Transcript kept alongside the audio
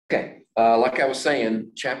Okay, like I was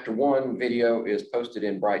saying, chapter 1 video is posted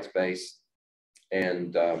in Brightspace,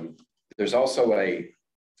 and there's also a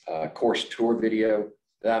course tour video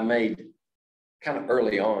that I made kind of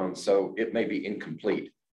early on, so it may be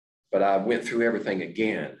incomplete, but I went through everything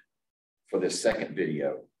again for this second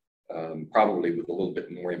video, probably with a little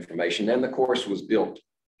bit more information, and the course was built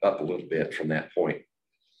up a little bit from that point.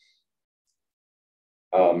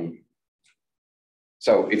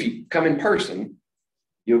 So if you come in person,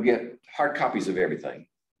 you'll get hard copies of everything.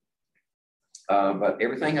 But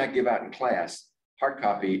everything I give out in class, hard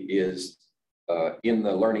copy is in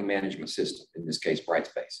the learning management system, in this case,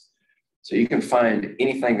 Brightspace. So you can find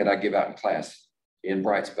anything that I give out in class in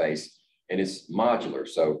Brightspace, and it's modular.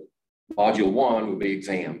 So module 1 will be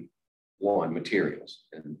exam 1 materials,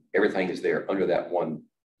 and everything is there under that one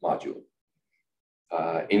module,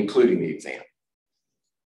 including the exam.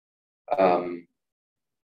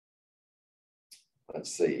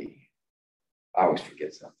 Let's see, I always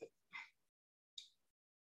forget something.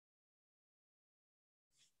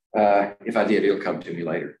 If I did, it'll come to me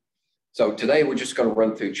later. So today we're just going to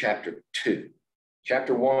run through chapter 2.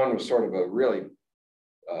 Chapter 1 was sort of a really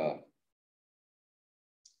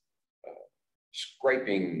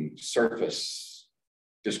scraping surface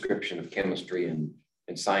description of chemistry and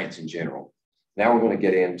science in general. Now we're going to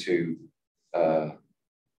get into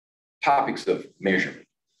topics of measurement.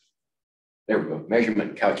 There we go,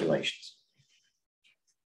 measurement calculations.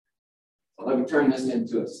 So let me turn this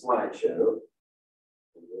into a slideshow.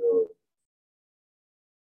 We'll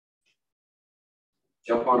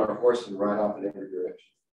jump on our horse and ride off in every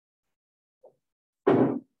direction.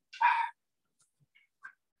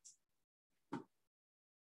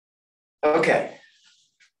 Okay.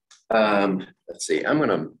 Let's see. I'm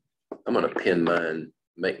gonna pin mine,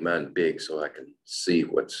 make mine big so I can see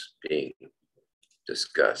what's being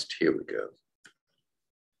discussed. Here we go.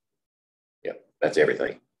 Yep, that's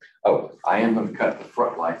everything. Oh, I am going to cut the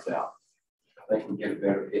front lights out. I think we get a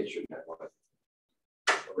better picture that way.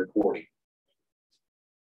 Recording.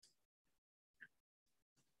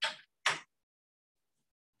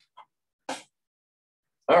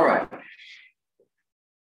 All right.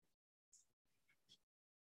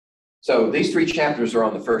 So these 3 chapters are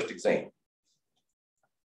on the first exam.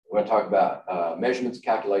 We're going to talk about measurements,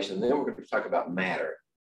 calculation, and then we're going to talk about matter.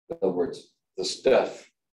 In other words, the stuff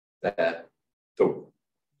that the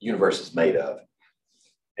universe is made of,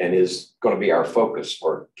 and is going to be our focus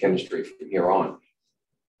for chemistry from here on.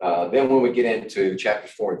 Then when we get into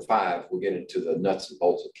chapters 4 and 5, we'll get into the nuts and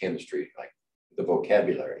bolts of chemistry, like the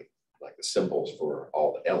vocabulary, like the symbols for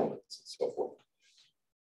all the elements and so forth.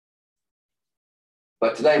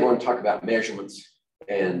 But today we're going to talk about measurements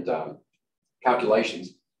and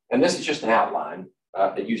calculations. And this is just an outline.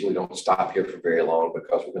 I usually don't stop here for very long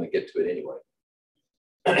because we're going to get to it anyway.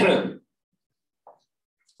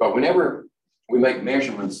 But whenever we make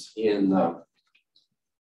measurements in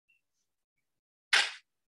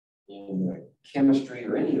chemistry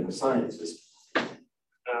or any of the sciences,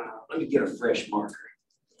 let me get a fresh marker.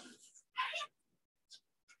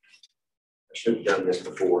 I should have done this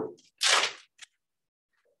before.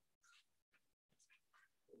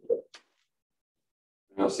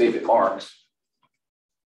 We'll see if it marks.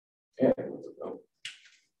 Yeah,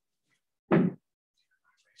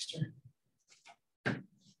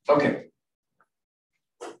 okay.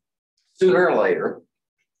 Sooner or later,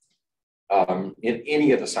 in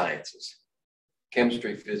any of the sciences,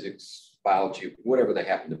 chemistry, physics, biology, whatever they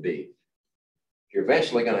happen to be, you're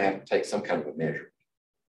eventually going to have to take some kind of a measure.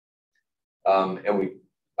 And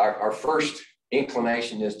our first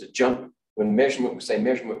inclination is to jump. When measurement, we say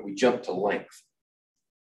measurement, we jump to length,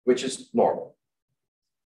 which is normal.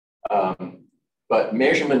 But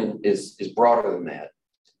measurement is broader than that.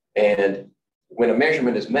 And when a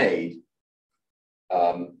measurement is made,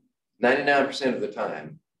 99% of the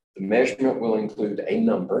time, the measurement will include a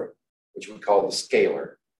number, which we call the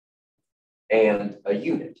scalar, and a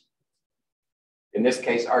unit. In this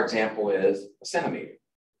case, our example is a centimeter.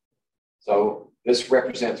 So this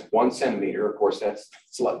represents 1 centimeter. Of course,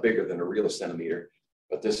 it's a lot bigger than a real centimeter,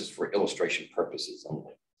 but this is for illustration purposes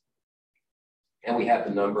only. And we have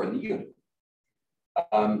the number and the unit.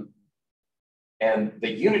 And the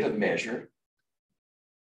unit of measure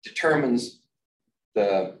determines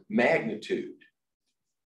the magnitude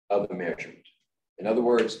of the measurement. In other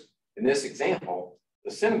words, in this example, the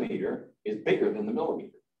centimeter is bigger than the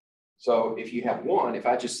millimeter. So if you have 1, if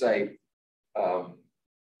I just say, I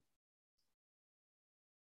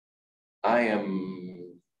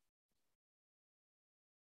am,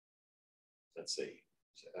 let's see,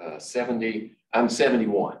 70, I'm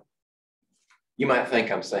 71. You might think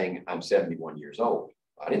I'm saying I'm 71 years old.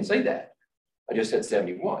 I didn't say that. I just said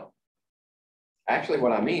 71. Actually,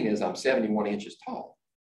 what I mean is I'm 71 inches tall.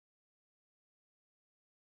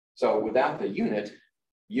 So without the unit,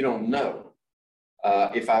 you don't know.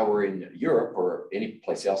 If I were in Europe or any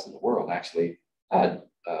place else in the world, actually, I'd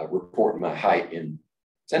report my height in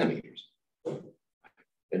centimeters.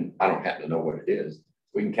 And I don't happen to know what it is.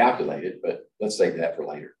 We can calculate it, but let's save that for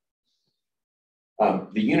later.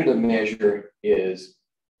 The unit of measure is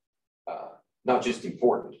not just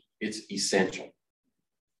important, it's essential.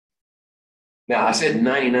 Now, I said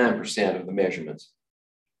 99% of the measurements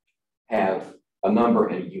have a number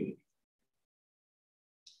and a unit.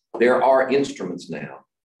 There are instruments now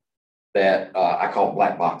that I call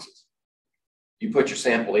black boxes. You put your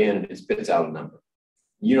sample in and it spits out a number.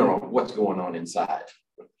 You don't know what's going on inside.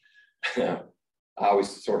 I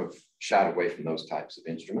always sort of shied away from those types of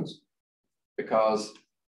instruments because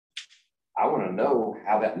I want to know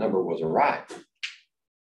how that number was arrived.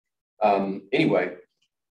 Anyway,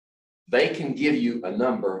 they can give you a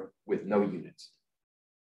number with no units.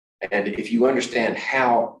 And if you understand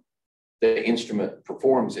how the instrument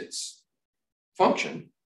performs its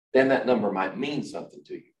function, then that number might mean something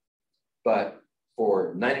to you. But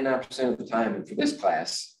for 99% of the time, and for this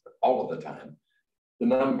class, all of the time, the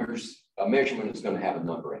numbers, a measurement is going to have a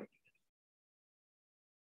number in it.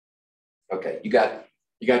 Okay, you got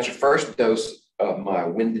your first dose of my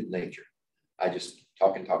winded nature. I just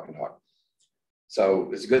talk. So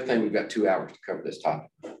it's a good thing we've got 2 hours to cover this topic.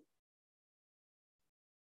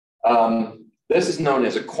 This is known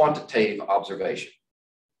as a quantitative observation.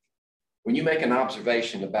 When you make an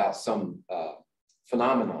observation about some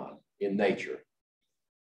phenomenon in nature,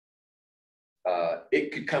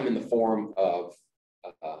 it could come in the form of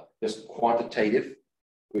this quantitative,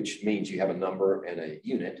 which means you have a number and a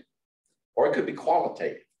unit, or it could be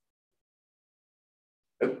qualitative.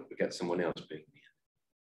 Oh, we got someone else being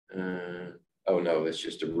in. Oh no, that's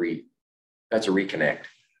just that's a reconnect.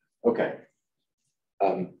 Okay.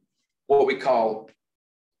 What we call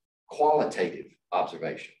qualitative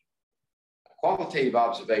observation. A qualitative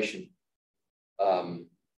observation,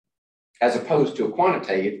 as opposed to a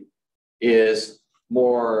quantitative, is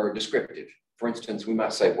more descriptive. For instance, we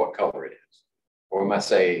might say what color it is, or we might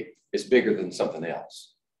say it's bigger than something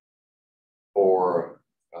else, or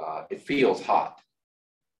it feels hot.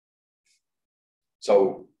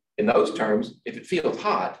 So in those terms, if it feels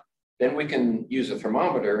hot, then we can use a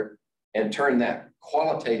thermometer and turn that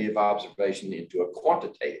qualitative observation into a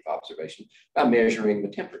quantitative observation by measuring the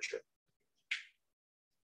temperature.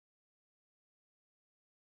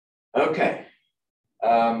 Okay.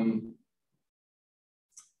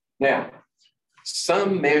 Now,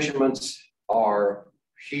 some measurements are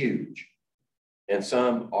huge and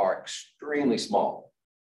some are extremely small.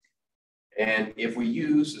 And if we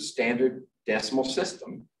use a standard decimal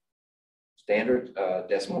system, standard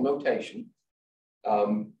decimal notation,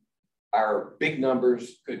 our big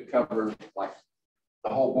numbers could cover like the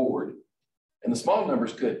whole board, and the small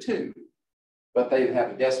numbers could too, but they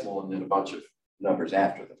have a decimal and then a bunch of numbers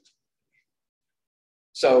after them.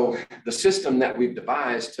 So the system that we've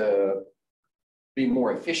devised to be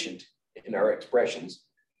more efficient in our expressions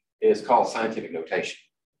is called scientific notation.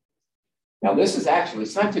 Now, this is actually,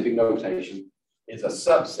 scientific notation is a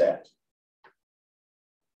subset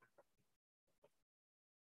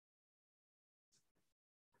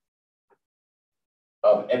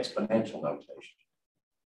of exponential notation.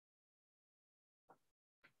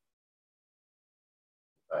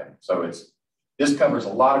 Right? So this covers a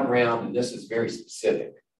lot of ground, and this is very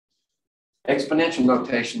specific. Exponential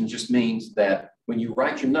notation just means that when you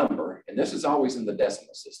write your number, and this is always in the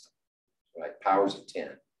decimal system, right? Powers of 10.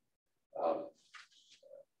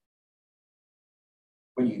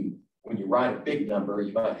 When you write a big number,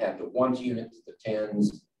 you might have the ones, units, the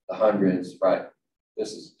tens, the hundreds, right?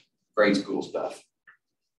 This is grade school stuff.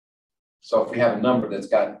 So if we have a number that's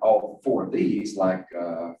got all 4 of these, like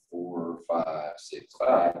 4, 5, 6,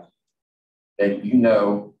 5, then you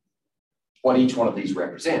know what each one of these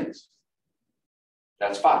represents.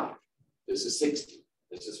 That's 5. This is 60.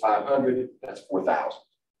 This is 500. That's 4,000.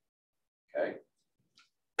 Okay.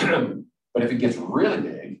 But if it gets really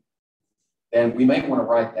big, then we may want to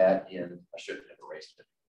write that in, I should have erased it.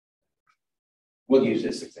 We'll use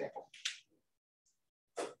this example.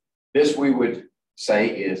 This we would say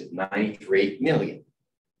is 93 million,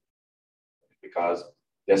 because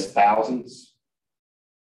there's thousands,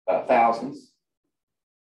 thousands,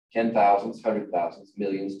 10,000s, 100,000s,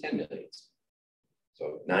 millions, 10 millions.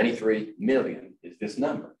 So 93 million is this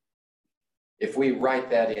number. If we write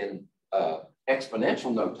that in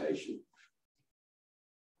exponential notation,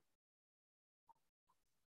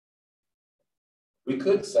 we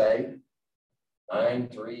could say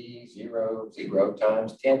 9300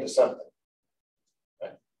 times 10 to something.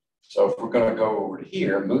 Okay. So if we're going to go over to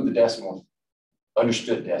here, move the decimal,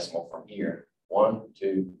 understood decimal from here, 1,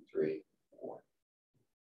 2, 3, 4.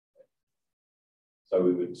 So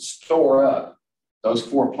we would store up those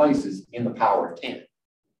 4 places in the power of 10.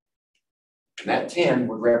 And that 10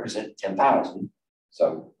 would represent 10,000.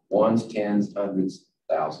 So ones, tens, hundreds,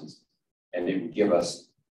 thousands. And it would give us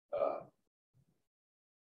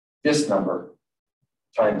this number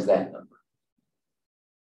times that number.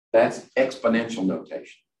 That's exponential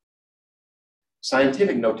notation.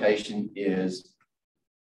 Scientific notation is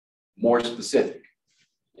more specific.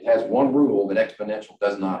 It has one rule that exponential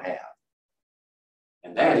does not have.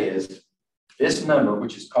 And that is this number,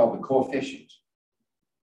 which is called the coefficient,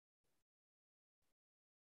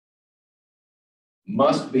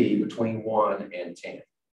 must be between 1 and 10.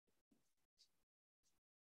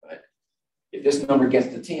 Right? If this number gets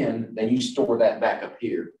to 10, then you store that back up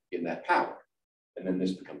here in that power, and then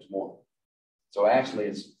this becomes 1. So actually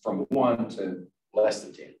it's from 1 to less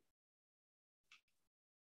than 10.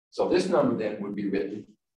 So this number then would be written,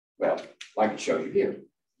 well, like it shows you here,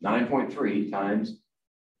 9.3 times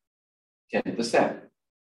 10 to the 7.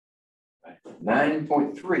 Right?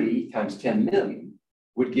 9.3 times 10 million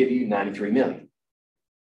would give you 93 million.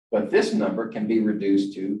 But this number can be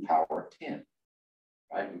reduced to power of 10.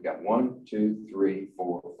 Right? We've got 1, 2, 3,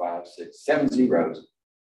 4, 5, 6, 7 zeros,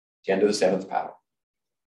 10 to the 7th power.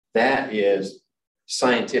 That is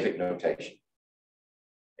scientific notation.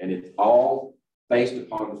 And it's all based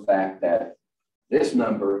upon the fact that this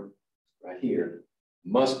number right here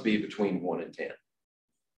must be between 1 and 10.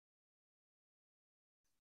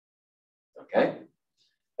 Okay?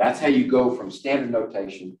 That's how you go from standard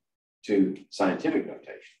notation to scientific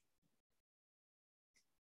notation.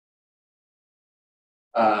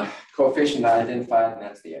 Coefficient identified, and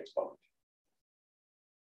that's the exponent.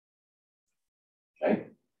 Okay?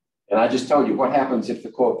 And I just told you what happens if the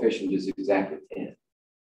coefficient is exactly 10.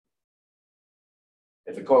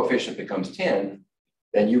 If the coefficient becomes 10,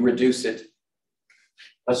 then you reduce it.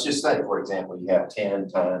 Let's just say, for example, you have 10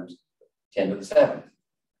 times 10 to the 7th.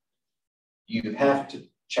 You have to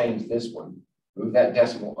change this one, move that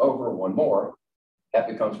decimal over one more. That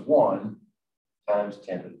becomes 1 times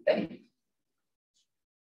 10 to the 8th.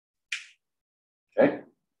 Okay?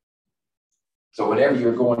 So whenever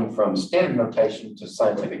you're going from standard notation to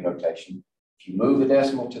scientific notation, if you move the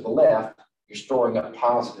decimal to the left, you're storing up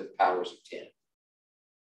positive powers of 10.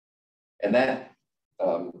 And that,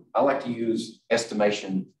 I like to use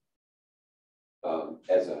estimation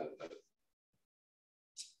as a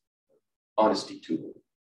honesty tool.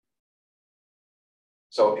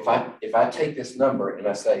 So if I take this number and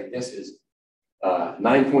I say this is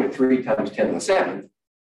 9.3 times 10 to the 7th,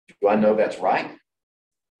 do I know that's right?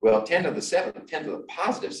 Well, 10 to the 7th, 10 to the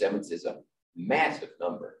positive 7th is a massive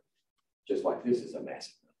number, just like this is a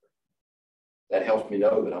massive number. That helps me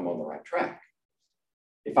know that I'm on the right track.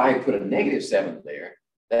 If I put a negative 7 there,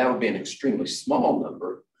 that would be an extremely small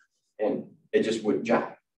number, and it just wouldn't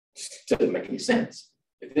jive. It doesn't make any sense.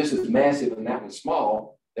 If this is massive and that was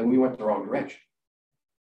small, then we went the wrong direction.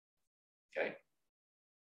 Okay?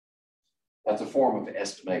 That's a form of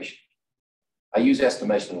estimation. I use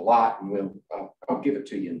estimation a lot, and I'll give it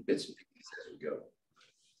to you in bits and pieces as we go.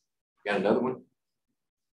 Got another one?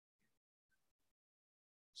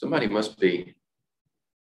 Somebody must be.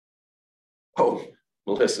 Oh,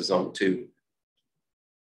 Melissa's on too.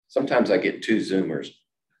 Sometimes I get 2 Zoomers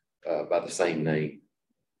by the same name.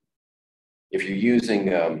 If you're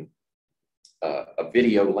using a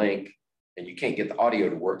video link and you can't get the audio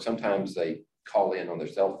to work, sometimes they call in on their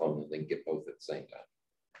cell phone and they can get both at the same time.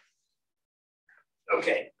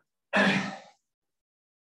 Okay.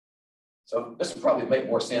 So this will probably make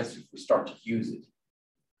more sense if we start to use it.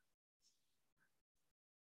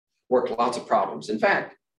 Work lots of problems. In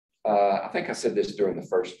fact, I think I said this during the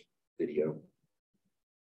first video.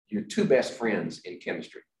 Your 2 best friends in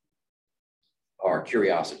chemistry are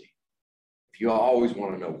curiosity. If you always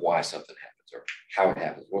want to know why something happens or how it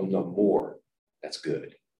happens, want to know more, that's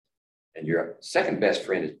good. And your second best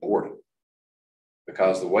friend is boredom.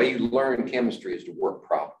 Because the way you learn chemistry is to work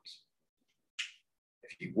problems.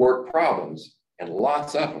 If you work problems, and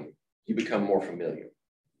lots of them, you become more familiar.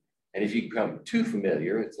 And if you become too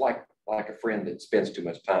familiar, it's like a friend that spends too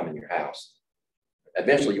much time in your house.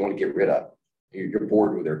 Eventually, you want to get rid of them. You're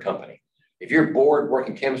bored with their company. If you're bored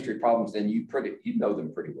working chemistry problems, then you know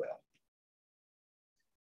them pretty well.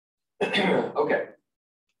 Okay.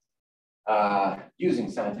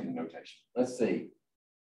 Using scientific notation. Let's see.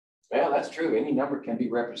 Well, that's true. Any number can be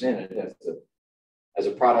represented as the as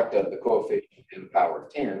a product of the coefficient and the power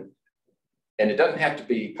of 10. And it doesn't have to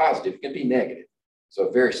be positive, it can be negative.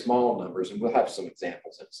 So very small numbers, and we'll have some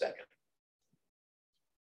examples in a second.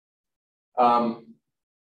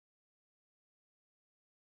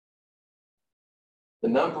 The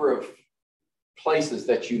number of places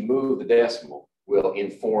that you move the decimal will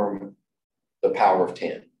inform the power of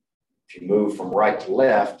 10. If you move from right to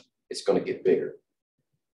left, it's going to get bigger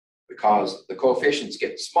because the coefficients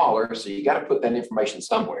get smaller, so you got to put that information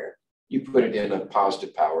somewhere. You put it in a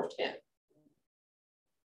positive power of 10.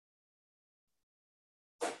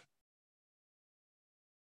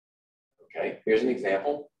 Okay, here's an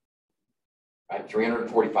example. Right,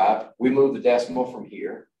 345. We move the decimal from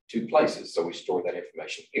here 2 places, so we store that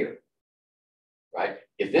information here. Right?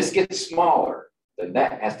 If this gets smaller, then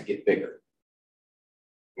that has to get bigger.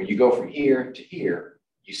 When you go from here to here,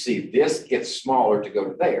 you see this gets smaller to go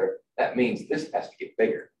to there. That means this has to get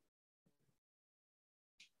bigger.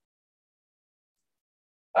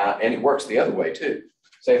 And it works the other way too.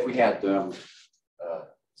 Say if we had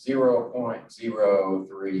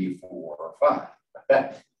 0.0345, like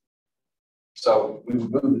that. So we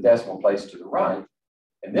would move the decimal place to the right,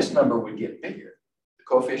 and this number would get bigger. The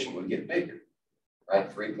coefficient would get bigger, right?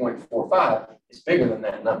 3.45 is bigger than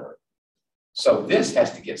that number. So this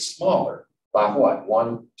has to get smaller by what?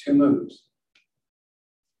 2 moves.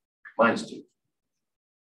 -2.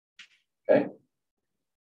 Okay.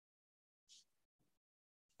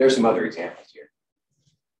 There's some other examples here.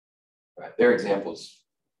 Right, their examples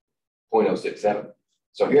 0.067.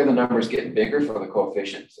 So here the numbers getting bigger for the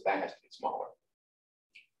coefficient, so that has to get smaller.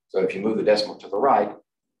 So if you move the decimal to the right,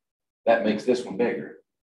 that makes this one bigger.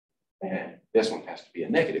 And this one has to be a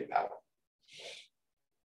negative power.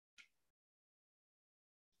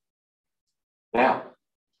 Now,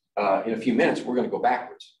 in a few minutes, we're going to go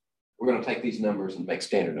backwards. We're going to take these numbers and make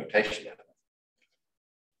standard notation out of them.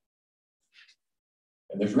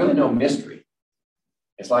 And there's really no mystery.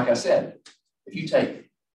 It's like I said, if you take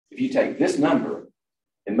this number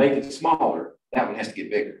and make it smaller, that one has to get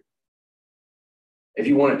bigger. If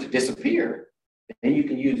you want it to disappear, then you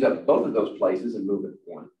can use up both of those places and move it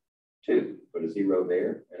 1, 2. Put a 0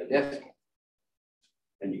 there and a decimal.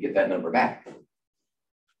 And you get that number back.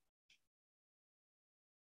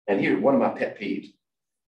 And here, one of my pet peeves.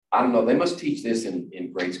 I don't know, they must teach this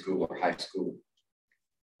in grade school or high school.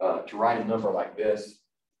 To write a number like this,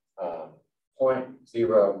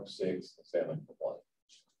 0.0671.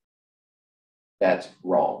 That's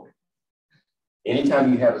wrong.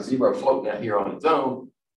 Anytime you have a 0 floating out here on its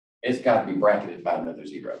own, it's got to be bracketed by another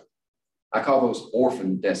 0. I call those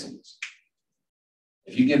orphan decimals.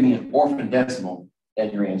 If you give me an orphan decimal,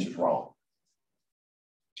 then your answer's wrong.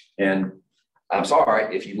 And I'm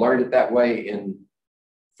sorry, if you learned it that way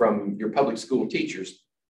from your public school teachers,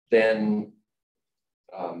 then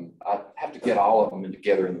I'd have to get all of them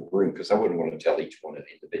together in the room because I wouldn't want to tell each one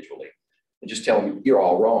individually and just tell them you're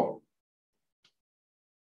all wrong.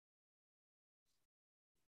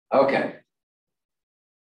 Okay.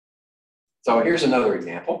 So here's another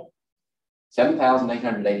example,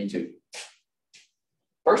 7,882.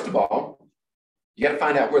 First of all, you got to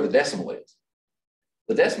find out where the decimal is.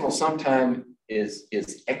 The decimal sometimes is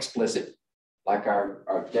explicit, like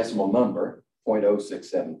our decimal number,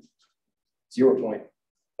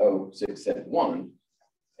 0.0671,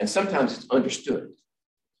 and sometimes it's understood.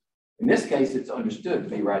 In this case, it's understood to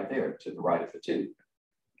be right there to the right of the 2.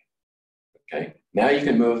 Okay, now you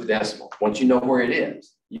can move the decimal. Once you know where it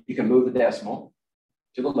is, you can move the decimal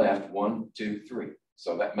to the left, 1, 2, 3.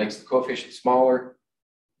 So that makes the coefficient smaller.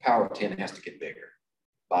 Power of 10 has to get bigger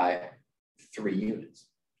by 3 units.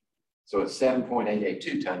 So it's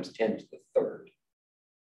 7.882 times 10 to the 3rd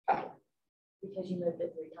power. Because you moved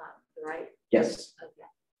it 3 times, right? Yes. Okay.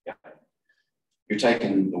 Yeah. You're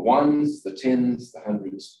taking the 1s, the 10s, the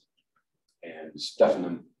 100s, and stuffing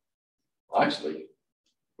them. Well, actually,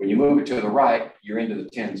 when you move it to the right, you're into the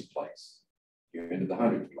 10s place. You're into the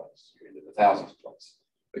 100s place. You're into the 1000s place.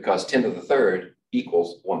 Because 10 to the 3rd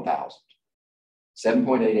equals 1,000.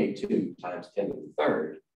 7.882 times 10 to the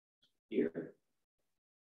 3rd here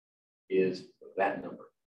is that number.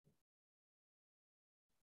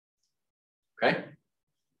 Okay?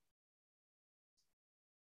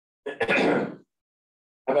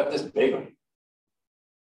 How about this big one?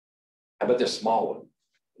 How about this small one?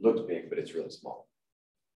 It looks big, but it's really small.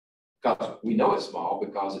 Because we know it's small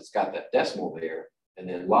because it's got that decimal there and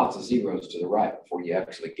then lots of zeros to the right before you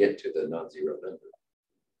actually get to the non-zero number.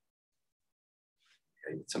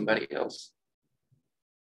 Okay, somebody else.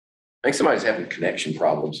 I think somebody's having connection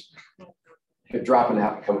problems. They're dropping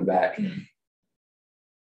out and coming back.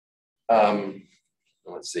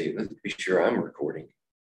 let's see, let's be sure I'm recording.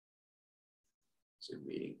 Zoom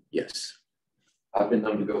meeting, yes. I've been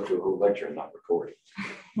known to go through a whole lecture and not recording.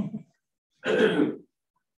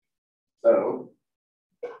 So,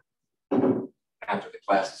 after the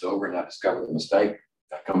class is over and I discover the mistake,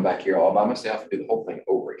 I come back here all by myself and do the whole thing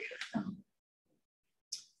over again.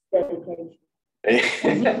 Dedication.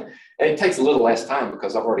 And it takes a little less time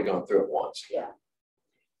because I've already gone through it once. Yeah.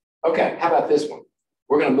 Okay, how about this one?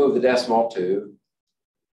 We're going to move the decimal to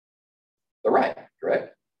the right,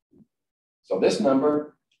 correct? So this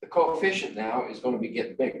number, the coefficient now is going to be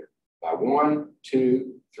getting bigger by 1,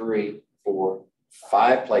 2, 3, 4,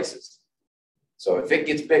 5 places. So if it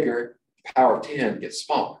gets bigger, the power of 10 gets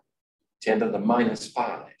smaller, 10 to the minus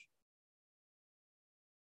 5.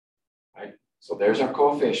 Right? So there's our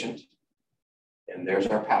coefficient, and there's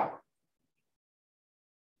our power.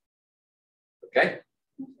 Okay?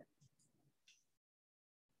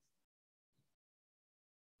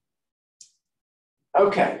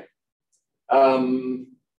 Okay.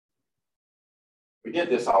 We did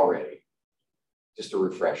this already. Just a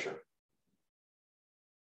refresher.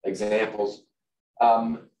 Examples.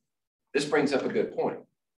 This brings up a good point.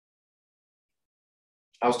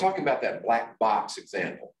 I was talking about that black box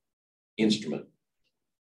example, instrument.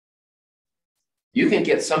 You can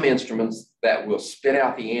get some instruments that will spit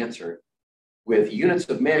out the answer with units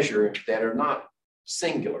of measure that are not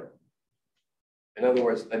singular. In other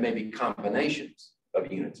words, they may be combinations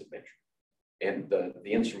of units of measure, and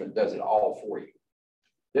the instrument does it all for you.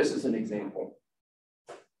 This is an example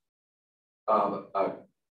of a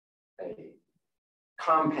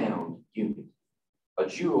compound unit. A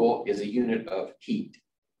joule is a unit of heat,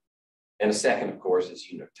 and a second, of course, is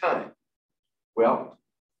a unit of time. Well,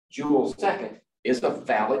 joule second is a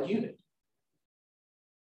valid unit.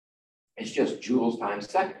 It's just joules times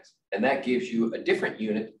seconds, and that gives you a different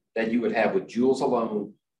unit than you would have with joules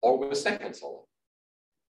alone or with seconds alone.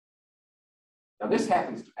 Now this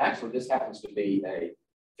happens to be a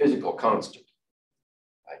physical constant.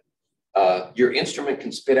 Right? Your instrument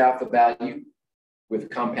can spit out the value with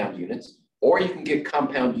compound units, or you can get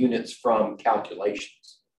compound units from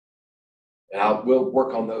calculations. And we'll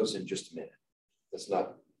work on those in just a minute. Let's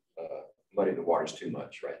not muddy the waters too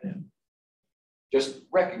much right now. Just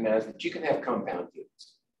recognize that you can have compound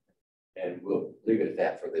units, and we'll leave it at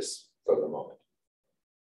that for the moment.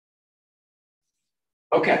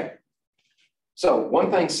 Okay, so one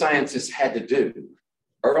thing scientists had to do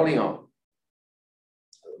early on,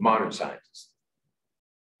 modern scientists,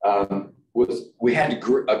 was we had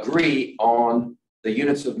to agree on the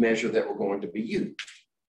units of measure that were going to be used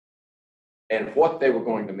and what they were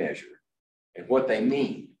going to measure and what they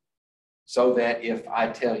mean, so that if I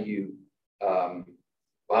tell you, well,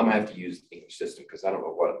 I'm gonna have to use the English system because I don't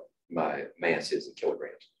know what my mass is in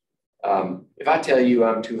kilograms. If I tell you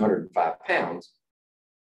I'm 205 pounds,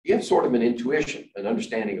 you have sort of an intuition, an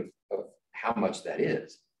understanding of how much that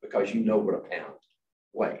is, because you know what a pound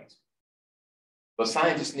weighs. But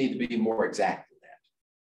scientists need to be more exact than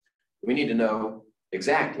that. We need to know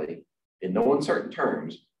exactly, in no uncertain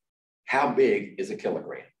terms, how big is a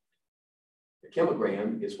kilogram. A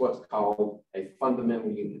kilogram is what's called a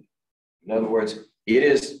fundamental unit. In other words, it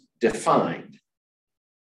is defined,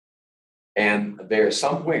 and there is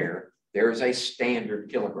a standard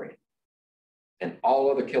kilogram, and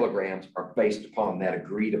all other kilograms are based upon that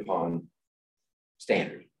agreed upon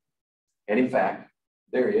standard. And in fact,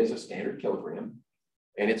 there is a standard kilogram,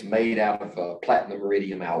 and it's made out of platinum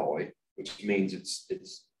iridium alloy, which means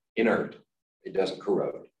it's inert. It doesn't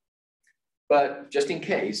corrode. But just in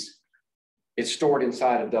case, it's stored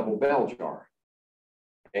inside a double bell jar.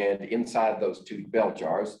 And inside those two bell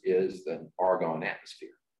jars is the argon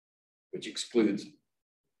atmosphere, which excludes,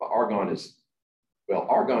 argon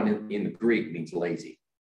in the Greek means lazy.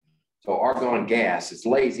 So argon gas is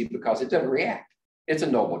lazy because it doesn't react. It's a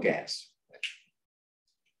noble gas.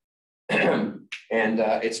 And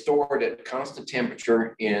it's stored at constant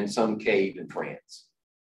temperature in some cave in France.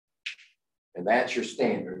 And that's your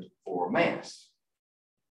standard for mass.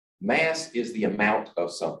 Mass is the amount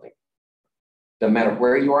of something. Doesn't matter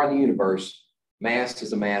where you are in the universe, mass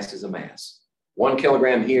is a mass is a mass. 1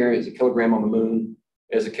 kilogram here is a kilogram on the moon,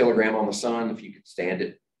 is a kilogram on the sun, if you could stand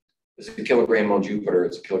it. It's a kilogram on Jupiter,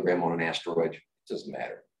 it's a kilogram on an asteroid. It doesn't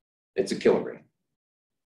matter. It's a kilogram.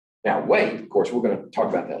 Now, weight, of course, we're going to talk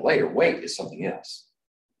about that later. Weight is something else.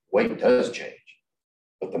 Weight does change.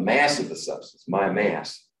 But the mass of the substance, my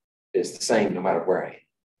mass, is the same no matter where I am.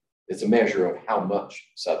 It's a measure of how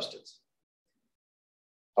much substance.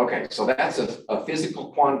 Okay, so that's a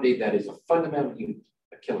physical quantity that is a fundamental unit,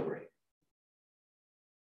 a kilogram.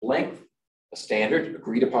 Length, a standard,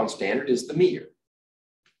 agreed upon standard, is the meter.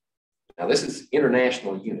 Now this is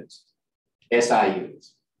international units, SI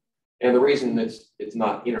units. And the reason it's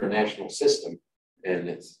not international system and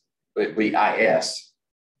it would be IS.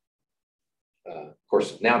 Of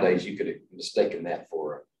course, nowadays you could have mistaken that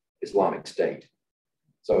for Islamic State.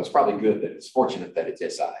 So it's probably good that it's fortunate that it's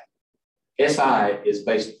SI. SI is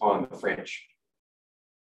based upon the French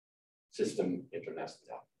System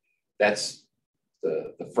International. That's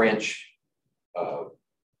the French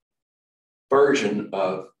version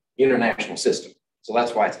of international system. So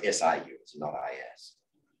that's why it's SI units, not IS.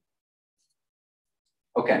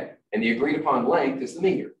 Okay, and the agreed upon length is the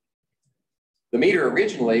meter. The meter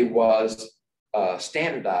originally was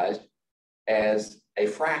standardized as a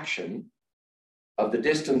fraction of the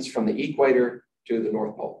distance from the equator to the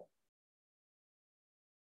North Pole.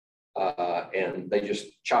 And they just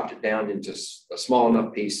chopped it down into a small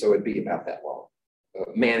enough piece so it'd be about that long,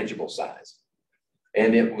 manageable size.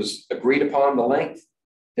 And it was agreed upon the length.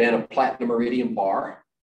 Then a platinum iridium bar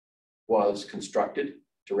was constructed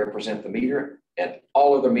to represent the meter, and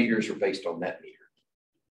all other meters are based on that meter.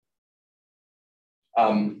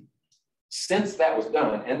 Since that was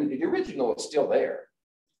done, and the original is still there,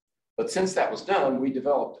 but since that was done, we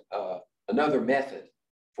developed another method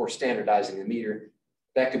for standardizing the meter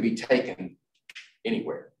that could be taken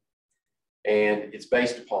anywhere. And it's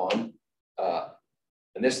based upon,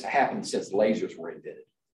 and this happened since lasers were invented,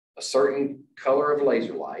 a certain color of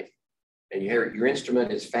laser light, and your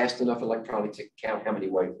instrument is fast enough electronics to count how many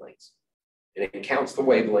wavelengths. And it counts the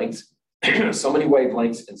wavelengths, so many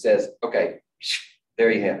wavelengths, and says, okay,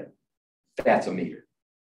 there you have it. That's a meter.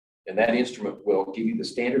 And that instrument will give you the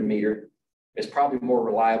standard meter. It's probably more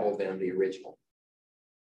reliable than the original.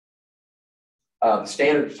 The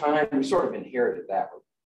standard time, we sort of inherited that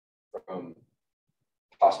from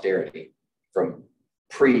posterity, from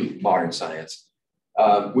pre-modern science.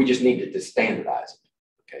 We just needed to standardize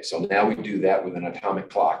it. Okay, so now we do that with an atomic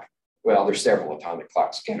clock. Well, there's several atomic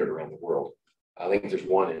clocks scattered around the world. I think there's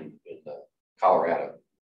one in Colorado.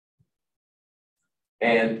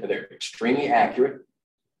 And they're extremely accurate.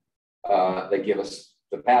 They give us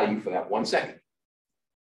the value for that 1 second.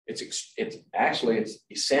 It's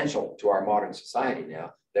essential to our modern society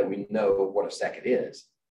now that we know what a second is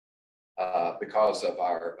because of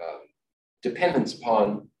our dependence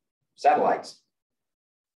upon satellites.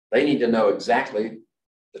 They need to know exactly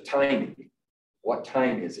the timing. What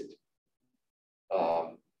time is it?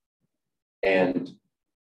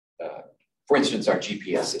 For instance, our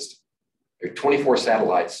GPS system. There are 24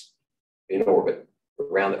 satellites in orbit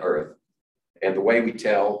around the Earth. And the way we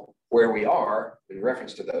tell where we are in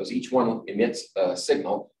reference to those, each one emits a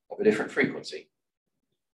signal of a different frequency.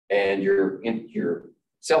 And your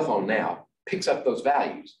cell phone now picks up those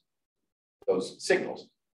values, those signals,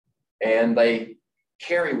 and they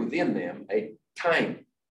carry within them a time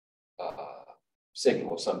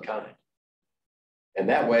signal of some kind. And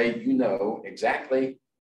that way you know exactly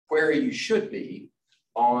where you should be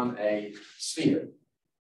on a sphere.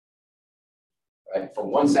 Right?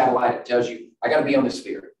 From one satellite, it tells you, I got to be on this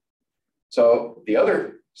sphere. So the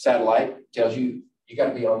other satellite tells you, you got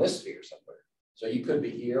to be on this sphere somewhere. So you could be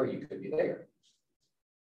here or you could be there.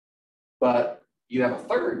 But you have a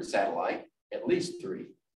third satellite, at least 3,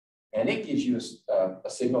 and it gives you a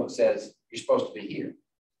signal that says you're supposed to be here.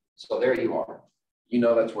 So there you are. You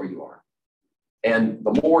know that's where you are. And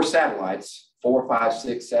the more satellites, 4, 5,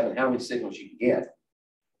 6, 7, how many signals you can get,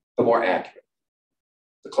 the more accurate,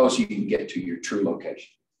 the closer you can get to your true location.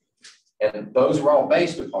 And those are all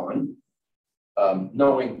based upon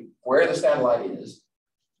knowing where the satellite is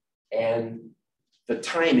and the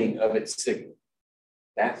timing of its signal.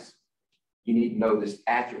 You need to know this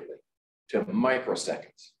accurately to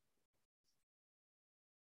microseconds.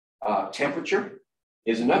 Temperature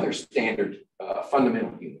is another standard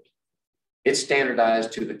fundamental unit. It's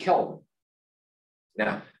standardized to the Kelvin.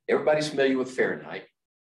 Now, everybody's familiar with Fahrenheit.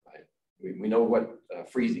 Right? We know what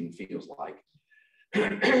freezing feels like.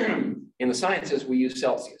 In the sciences, we use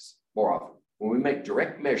Celsius more often. When we make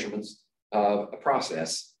direct measurements of a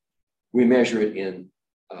process, we measure it in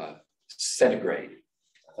centigrade.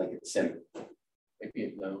 I think it's centigrade.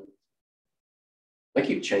 Maybe no. They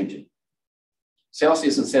keep changing.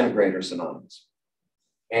 Celsius and centigrade are synonymous.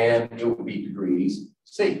 And it would be degrees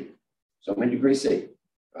C. So many degrees C,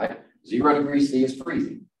 right? 0 degrees C is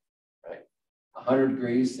freezing, right? 100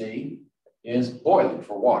 degrees C is boiling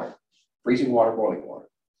for water. Freezing water, boiling water.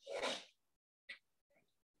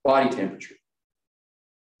 Body temperature,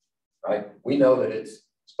 right? We know that it's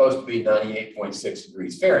supposed to be 98.6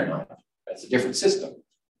 degrees Fahrenheit. That's a different system.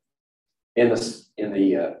 In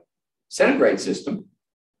the centigrade system,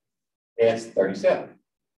 it's 37,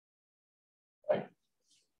 right?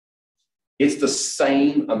 It's the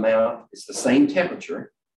same amount, it's the same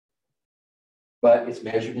temperature, but it's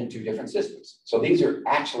measured in two different systems. So these are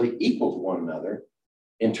actually equal to one another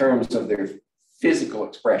in terms of their physical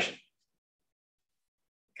expression.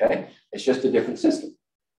 Okay, it's just a different system.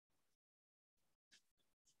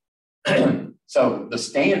 So the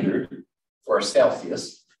standard for a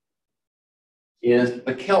Celsius is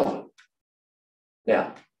the Kelvin.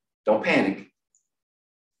 Now, don't panic.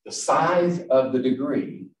 The size of the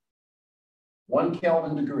degree, 1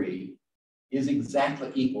 Kelvin degree, is exactly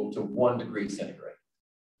equal to 1 degree centigrade.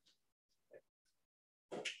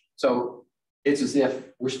 So it's as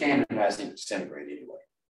if we're standardizing centigrade anyway.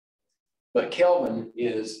 But Kelvin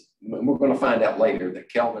is, we're going to find out later that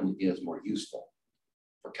Kelvin is more useful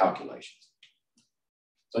for calculations.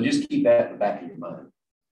 So just keep that in the back of your mind.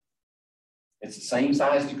 It's the same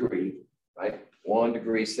size degree, right? 1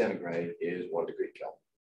 degree centigrade is 1 degree Kelvin.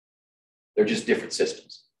 They're just different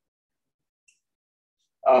systems.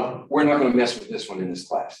 We're not going to mess with this one in this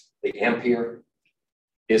class. The ampere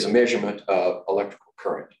is a measurement of electrical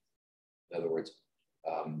current. In other words,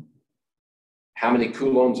 how many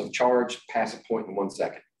coulombs of charge pass a point in 1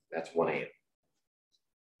 second? That's 1 amp.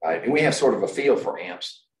 Right? And we have sort of a feel for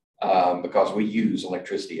amps because we use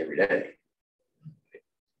electricity every day.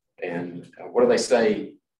 And what do they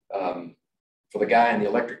say for the guy in the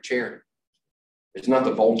electric chair? It's not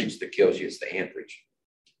the voltage that kills you, it's the amperage.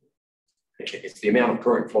 It's the amount of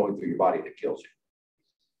current flowing through your body that kills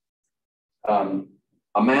you.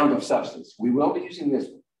 Amount of substance. We will be using this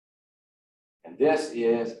one. And this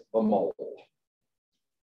is the mole.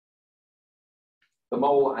 The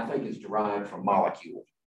mole, I think, is derived from molecule.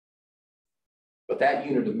 But that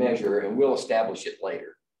unit of measure, and we'll establish it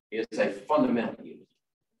later, is a fundamental unit.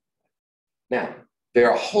 Now, there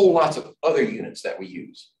are a whole lots of other units that we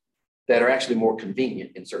use that are actually more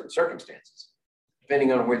convenient in certain circumstances,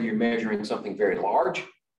 depending on whether you're measuring something very large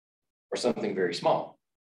or something very small.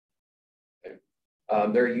 Okay?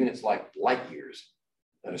 There are units like light years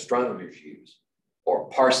that astronomers use, or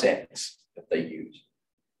parsecs that they use.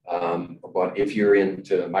 But if you're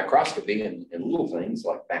into microscopy and little things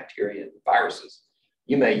like bacteria and viruses,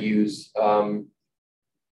 you may use, not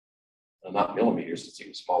millimeters, it's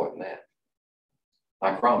even smaller than that,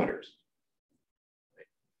 micrometers.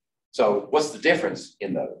 So what's the difference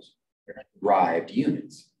in those? They're derived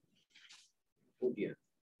units. Oh, yeah.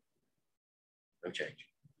 No change.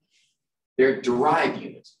 They're derived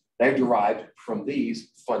units. They're derived from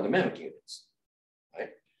these fundamental units.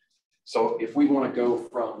 Right? So if we want to go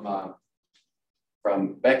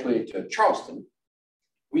from Beckley to Charleston,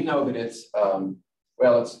 we know that it's,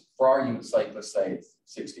 well, it's, for argument's sake, let's say it's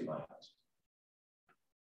 60 miles.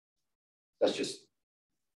 That's just,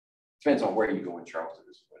 depends on where you go in Charleston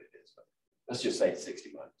is what it is. But let's just say it's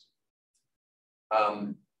 60 miles.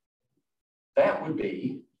 That would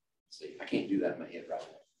be, let's see, I can't do that in my head right now.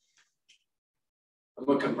 I'm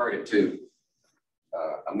going to convert it to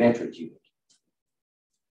a metric unit.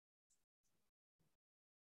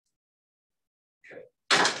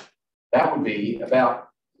 Okay. That would be about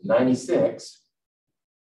 96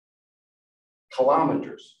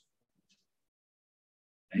 kilometers.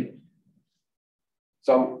 Okay.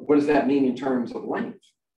 So what does that mean in terms of length?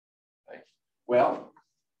 Okay. Well,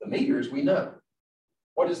 the meters we know.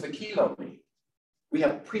 What does the kilo mean? We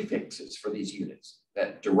have prefixes for these units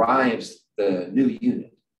that derives the new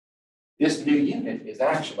unit. This new unit is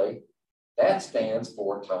actually, that stands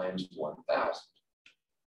for times 1,000.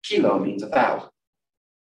 Kilo means 1,000.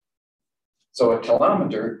 So a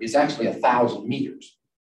kilometer is actually 1,000 meters.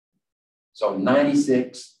 So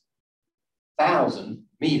 96,000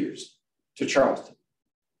 meters to Charleston.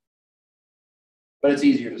 But it's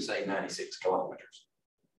easier to say 96 kilometers.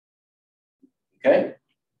 Okay?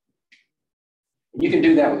 You can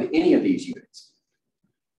do that with any of these units.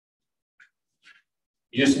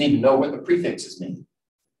 You just need to know what the prefixes mean.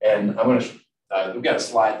 And I'm going to, we've got a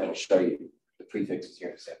slide that'll show you the prefixes here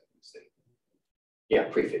in a second. Let's see. Yeah,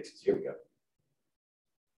 prefixes. Here we go.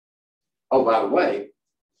 Oh, by the way,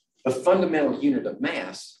 the fundamental unit of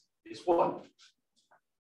mass is what?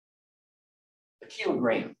 A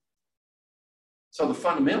kilogram. So the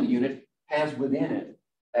fundamental unit has within it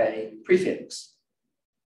a prefix,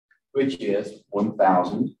 which is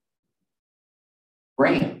 1,000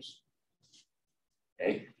 grams.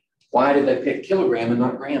 Okay. Why did they pick kilogram and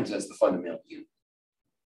not grams as the fundamental unit?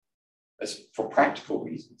 That's for practical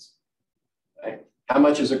reasons. Right? How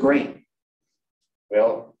much is a gram?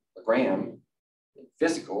 Well, a gram in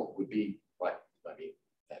physical would be like, I mean,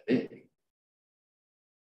 that big.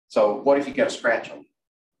 So what if you got a scratch on it?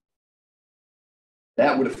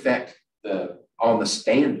 That would affect on the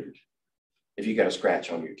standard, if you got a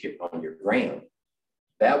scratch on your gram,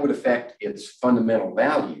 that would affect its fundamental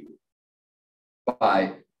value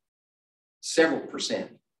by several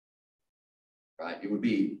percent, right? It would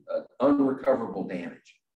be unrecoverable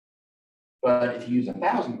damage. But if you use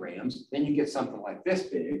 1,000 grams, then you get something like this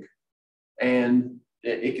big, and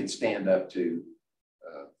it can stand up to,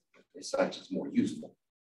 as such, it's more useful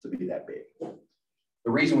to be that big.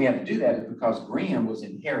 The reason we had to do that is because gram was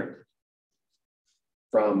inherited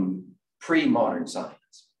from pre-modern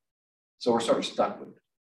science. So we're sort of stuck with it.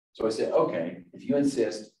 So I said, okay, if you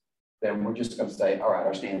insist, then we're just going to say, all right,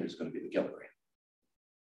 our standard is going to be the kilogram.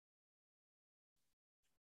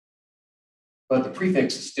 But the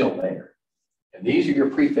prefix is still there. And these are your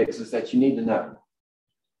prefixes that you need to know.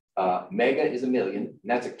 Mega is a million, and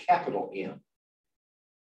that's a capital M.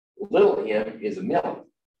 Little m is a million.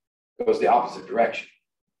 Goes the opposite direction.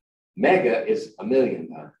 Mega is 1,000,000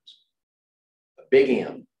 times. A big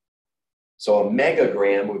M. So a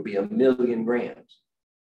megagram would be 1,000,000 grams.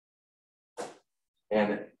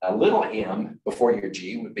 And a little m before your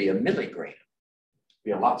G would be a milligram.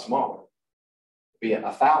 Be a lot smaller. Be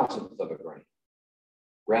 1,000th of a gram,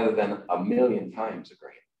 rather than 1,000,000 times a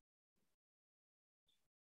gram.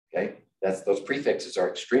 Okay, those prefixes are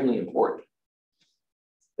extremely important.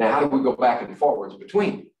 Now, how do we go back and forwards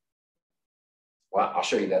between them? Well, I'll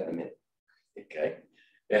show you that in a minute. Okay,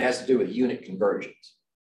 it has to do with unit conversions.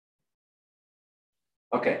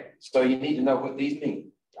 Okay, so you need to know what these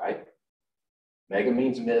mean, right? Mega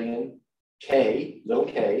means 1,000,000. K, little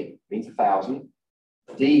k, means 1,000.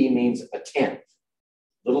 D means a tenth.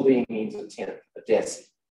 Little d means a tenth, a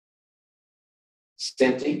deci.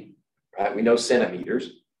 Centi, right? We know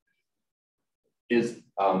centimeters is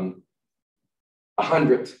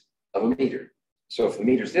 100th of a meter. So if the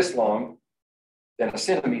meter's this long, then a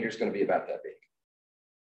centimeter is going to be about that big.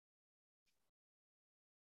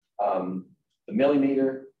 The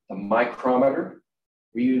millimeter, the micrometer,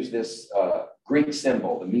 we use this Greek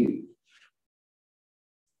symbol, the mu,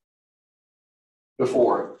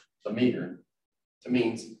 before the meter to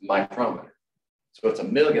means micrometer. So it's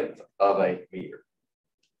 1,000,000th of a meter.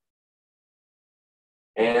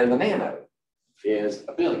 And the nano is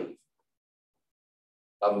 1,000,000th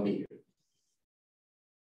of a meter.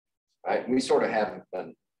 Right? We sort of have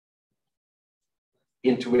an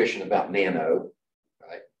intuition about nano,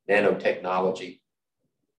 right? Nanotechnology.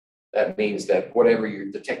 That means that whatever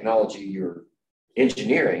the technology you're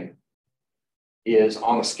engineering is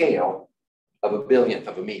on the scale of 1,000,000th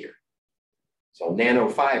of a meter. So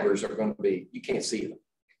nanofibers are going to be, you can't see them,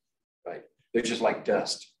 right? They're just like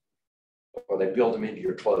dust, or they build them into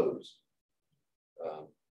your clothes.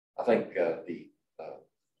 I think the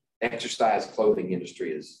exercise clothing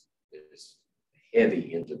industry is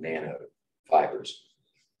heavy into nanofibers.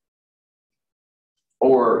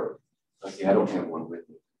 Or, okay, I don't have one with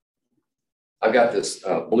me. I've got this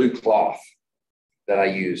blue cloth that I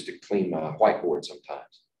use to clean my whiteboard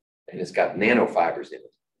sometimes. And it's got nanofibers in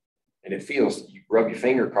it. And it feels, you rub your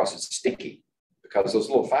finger across, it's sticky because those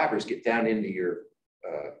little fibers get down into your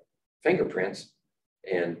fingerprints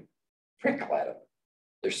and prickle at them.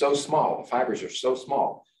 They're so small, the fibers are so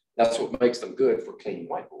small. That's what makes them good for cleaning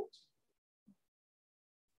whiteboards.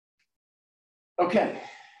 Okay.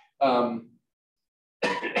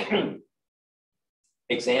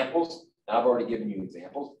 Examples. I've already given you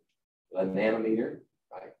examples. A nanometer,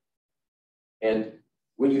 right? And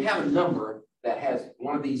when you have a number that has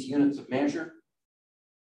one of these units of measure,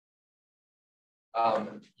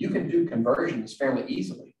 you can do conversions fairly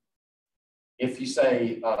easily. If you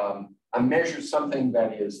say, I measured something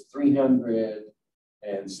that is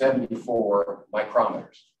 374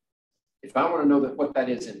 micrometers. If I want to know what that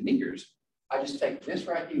is in meters, I just take this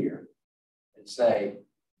right here and say,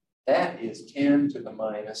 that is 10 to the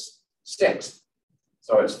minus 6th.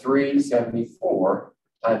 So it's 374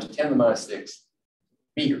 times 10 to the minus 6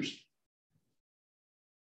 meters.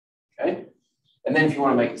 Okay? And then if you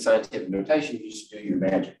want to make it scientific notation, you just do your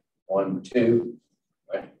magic. 1, 2,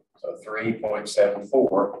 right? So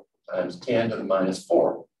 3.74 times 10 to the minus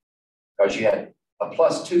 4. Because you had a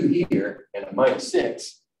plus 2 here and a minus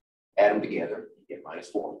 6, add them together, you get minus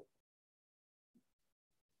 4.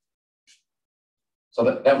 So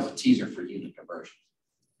that was a teaser for unit conversion.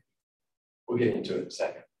 We'll get into it in a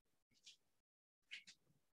second.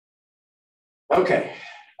 Okay.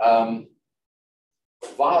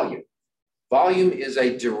 Volume. Volume is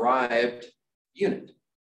a derived unit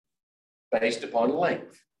based upon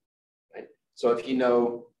length. Right? So if you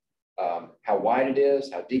know how wide it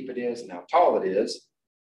is, how deep it is, and how tall it is,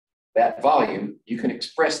 that volume, you can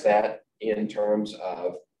express that in terms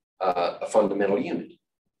of a fundamental unit.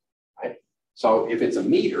 Right? So if it's a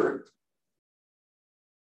meter,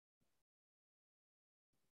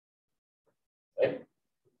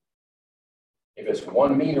 If it's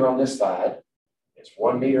 1 meter on this side, it's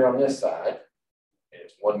 1 meter on this side, and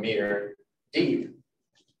it's 1 meter deep,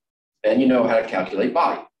 then you know how to calculate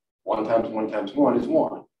body. 1 times 1 times 1 is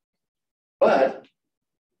 1. But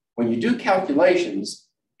when you do calculations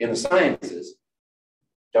in the sciences,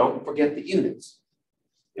 don't forget the units.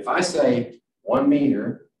 If I say 1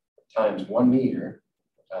 meter times 1 meter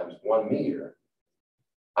times 1 meter,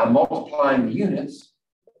 I'm multiplying the units,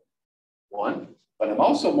 1, but I'm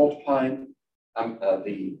also multiplying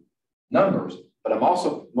the numbers, but I'm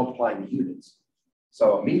also multiplying the units.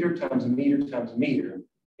 So a meter times a meter times a meter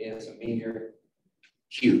is a meter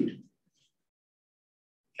cubed.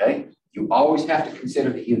 Okay? You always have to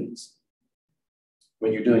consider the units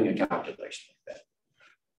when you're doing a calculation like that.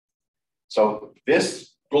 So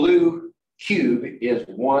this blue cube is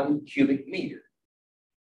 1 cubic meter.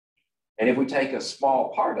 And if we take a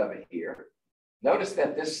small part of it here, notice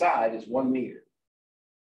that this side is 1 meter,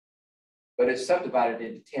 but it's subdivided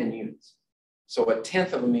into 10 units. So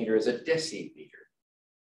 1/10 of a meter is a decimeter.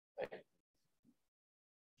 Right?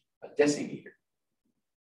 A decimeter.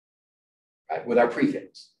 Right? With our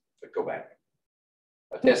prefix. But go back.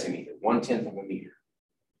 A decimeter, 1/10 of a meter.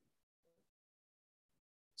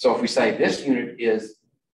 So if we say this unit is,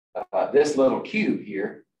 this little cube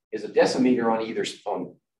here is a decimeter on either,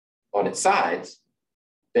 on its sides,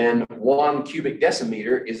 then 1 cubic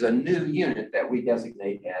decimeter is a new unit that we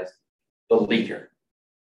designate as the liter.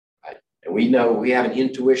 Right? And we know we have an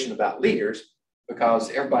intuition about liters because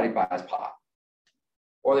everybody buys pop,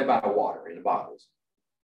 or they buy water in the bottles.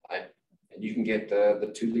 Right? And you can get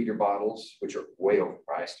the 2-liter bottles, which are way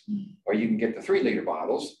overpriced, or you can get the 3-liter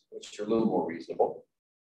bottles, which are a little more reasonable.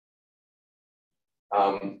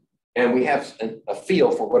 And we have a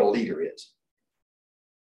feel for what a liter is.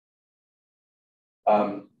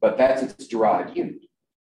 But that's its derived unit.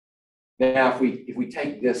 Now, if we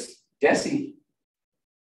take this decimeter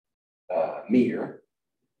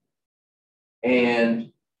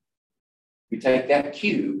and we take that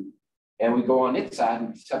cube and we go on its side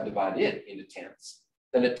and subdivide it into tenths,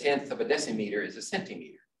 then 1/10 of a decimeter is a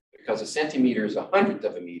centimeter, because a centimeter is 100th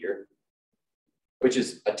of a meter, which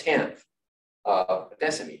is 1/10 of a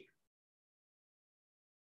decimeter.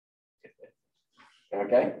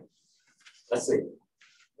 Okay, let's see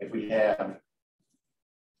if we have.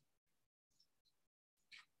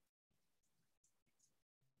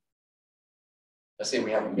 Let's say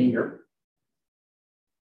we have a meter.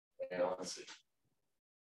 And let's see.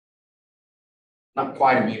 Not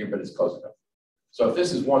quite a meter, but it's close enough. So if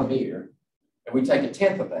this is 1 meter, and we take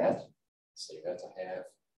 1/10 of that, let's see, that's a half,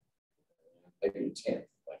 maybe 1/10,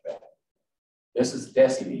 like that. This is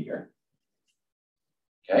decimeter.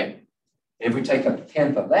 Okay. If we take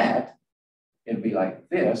 1/10 of that, it'd be like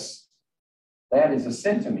this. That is a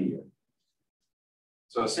centimeter.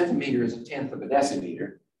 So a centimeter is 1/10 of a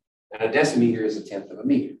decimeter, and a decimeter is 1/10 of a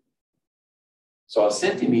meter. So a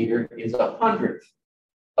centimeter is 100th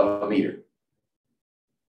of a meter.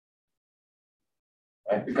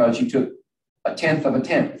 Right? Because you took 1/10 of a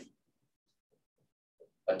tenth.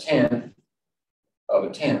 1/10 of a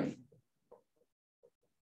tenth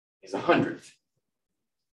is 100th.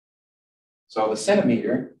 So the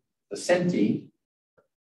centimeter, the centi,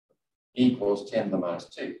 equals 10 to the minus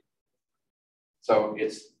 2. So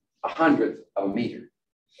it's 100th of a meter.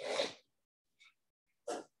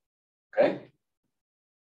 Okay?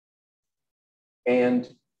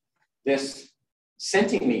 And this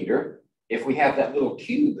centimeter, if we have that little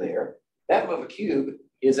cube there, that little cube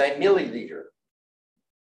is a milliliter.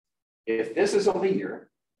 If this is a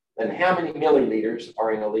liter, then how many milliliters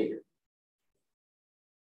are in a liter?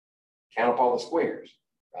 Count up all the squares,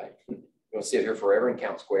 right? You'll sit here forever and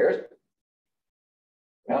count squares.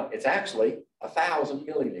 Well, it's actually 1,000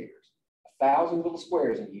 milliliters. 1,000 little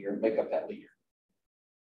squares in here make up that liter.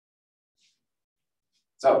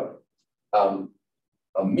 So, a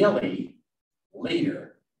milliliter,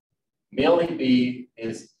 milli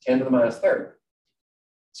is 10 to the minus third.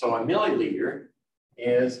 So a milliliter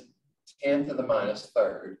is 10 to the minus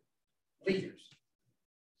third liters.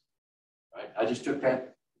 Right? I just took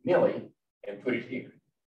that milli and put it here.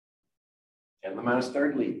 10 to the minus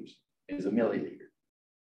third liters is a milliliter.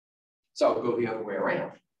 So I'll go the other way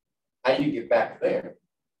around. How do you get back there?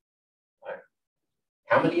 Right.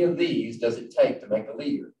 How many of these does it take to make a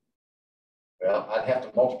liter? Well, I'd have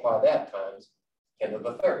to multiply that times 10 to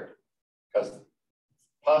the third, because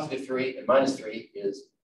positive 3 and minus 3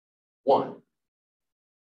 is 1.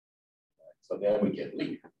 So then we get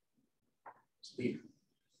liter. It's liter.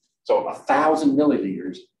 So 1,000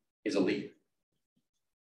 milliliters is a liter.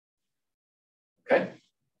 Okay?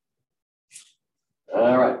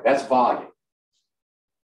 All right, that's volume.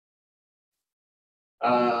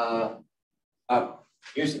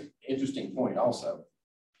 Here's an interesting point also.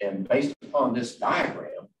 And based upon this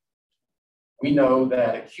diagram, we know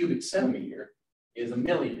that a cubic centimeter is a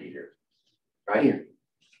milliliter, right here.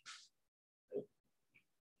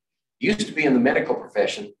 Used to be in the medical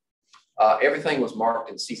profession, everything was marked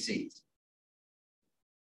in cc's,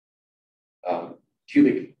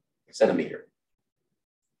 cubic centimeter.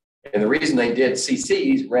 And the reason they did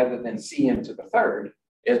cc's rather than cm to the third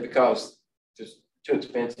is because it's too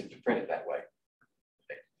expensive to print it that way.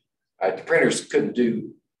 The printers couldn't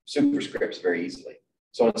do superscripts very easily.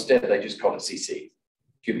 So instead, they just called it cc,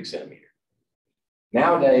 cubic centimeter.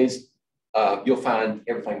 Nowadays, you'll find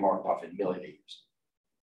everything marked off in milliliters.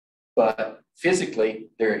 But physically,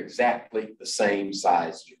 they're exactly the same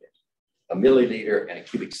size unit. A milliliter and a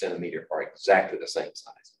cubic centimeter are exactly the same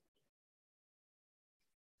size.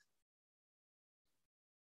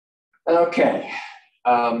 Okay,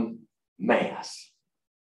 mass.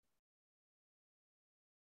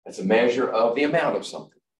 It's a measure of the amount of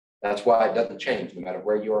something. That's why it doesn't change no matter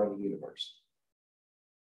where you are in the universe.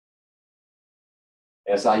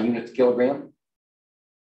 SI units kilogram.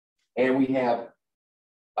 And we have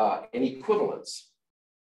an equivalence.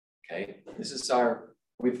 Okay, this is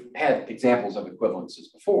we've had examples of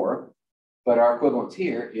equivalences before, but our equivalence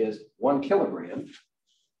here is 1 kilogram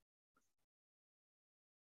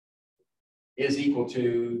is equal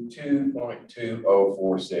to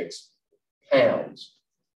 2.2046 pounds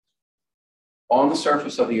on the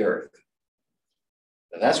surface of the earth.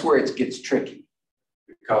 Now that's where it gets tricky,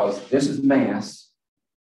 because this is mass,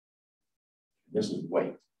 this is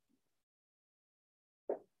weight.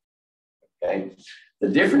 Okay, the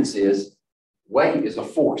difference is weight is a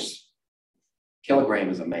force, kilogram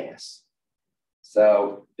is a mass.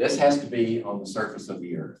 So this has to be on the surface of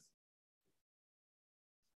the earth.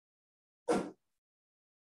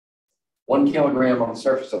 1 kilogram on the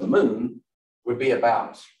surface of the moon would be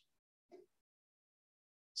about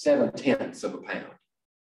 7/10 of a pound.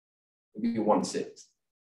 It would be 1/6.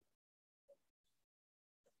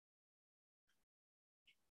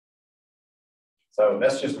 So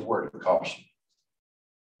that's just a word of caution.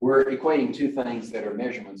 We're equating two things that are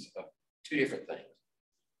measurements of two different things.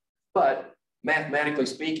 But mathematically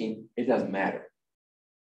speaking, it doesn't matter.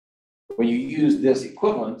 When you use this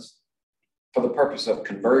equivalence for the purpose of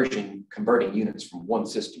converting units from one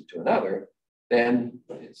system to another, then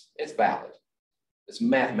it's valid. It's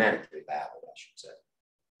mathematically valid, I should say.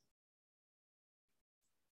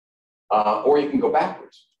 Or you can go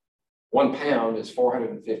backwards. 1 pound is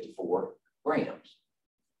 454 grams,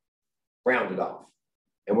 rounded off.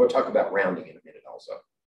 And we'll talk about rounding in a minute also.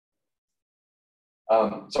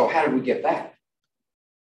 So how did we get that?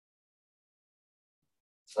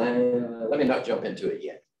 Let me not jump into it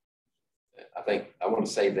yet. I think I want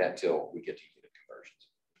to save that till we get to unit conversions.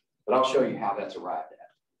 But I'll show you how that's arrived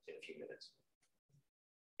at in a few minutes.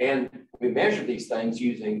 And we measure these things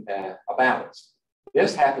using a balance.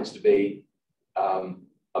 This happens to be a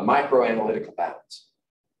microanalytical balance.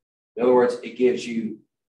 In other words, it gives you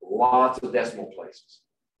lots of decimal places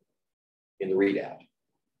in the readout.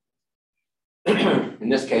 In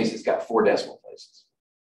this case, it's got 4 decimal places.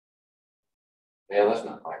 Yeah, that's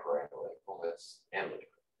not microanalytical, that's analytical.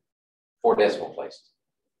 4 decimal places.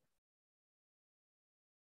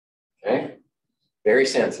 Okay, very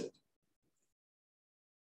sensitive.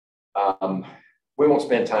 We won't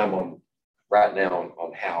spend time right now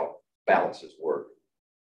on how balances work.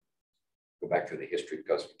 Go back through the history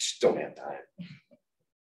because we just don't have time.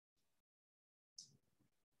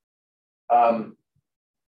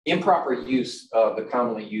 Improper use of the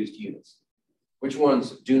commonly used units. Which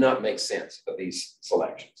ones do not make sense of these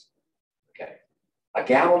selections? Okay, a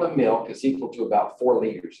gallon of milk is equal to about 4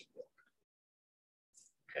 liters of milk.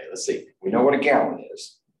 Okay, let's see. We know what a gallon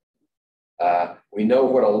is. We know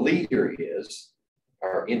what a liter is.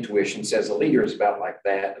 Our intuition says a liter is about like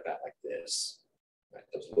that, about like this. Right,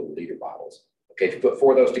 those little liter bottles. Okay, if you put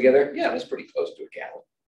 4 of those together, yeah, that's pretty close to a gallon.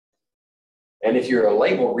 And if you're a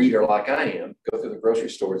label reader like I am, go through the grocery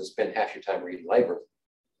stores and spend half your time reading labels,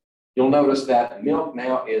 you'll notice that milk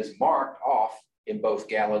now is marked off in both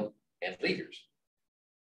gallon and liters.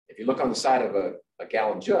 If you look on the side of a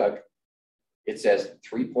gallon jug, it says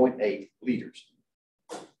 3.8 liters.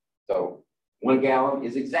 So 1 gallon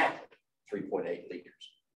is exactly 3.8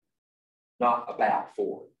 liters, not about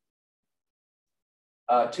 4.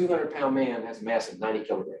 A 200-pound man has a mass of 90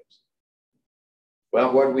 kilograms.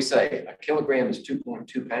 Well, what do we say? A kilogram is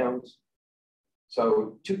 2.2 pounds.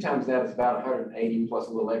 So 2 times that is about 180 plus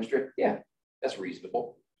a little extra. Yeah, that's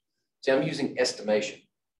reasonable. See, I'm using estimation.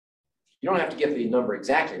 You don't have to get the number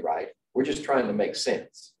exactly right. We're just trying to make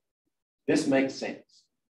sense. This makes sense.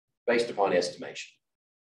 based upon estimation.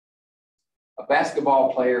 A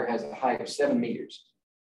basketball player has a height of 7 meters.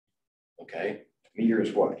 Okay, meter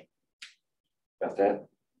is what? Got that?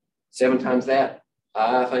 7 times that?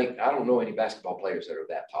 I don't know any basketball players that are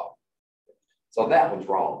that tall. So that one's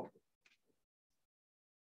wrong.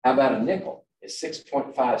 How about a nickel? It's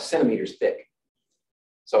 6.5 centimeters thick.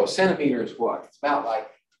 So a centimeter is what? It's about like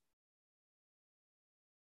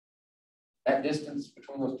that distance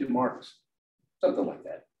between those two marks, something like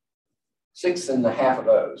that. 6.5 of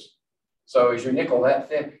those. So is your nickel that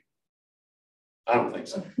thick? I don't think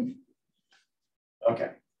so.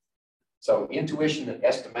 Okay. So intuition and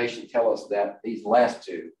estimation tell us that these last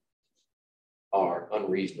two are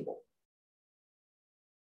unreasonable.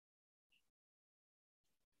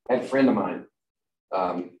 I had a friend of mine.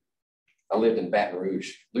 I lived in Baton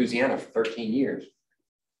Rouge, Louisiana for 13 years.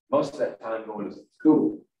 Most of that time going to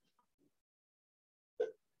school.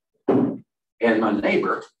 And my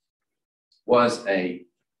neighbor was a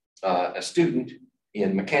student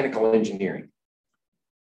in mechanical engineering.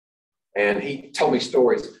 And he told me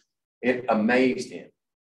stories. It amazed him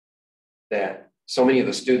that so many of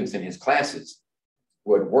the students in his classes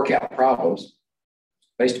would work out problems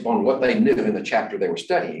based upon what they knew in the chapter they were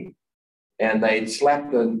studying. And they'd slap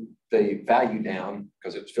the value down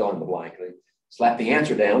because it was fill in the blank. They'd slap the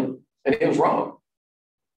answer down and it was wrong.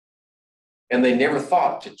 And they never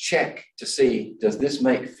thought to check to see, does this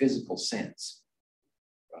make physical sense?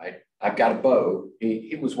 Right? I've got a bow.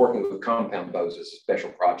 He was working with compound bows as a special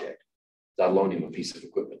project. I loaned him a piece of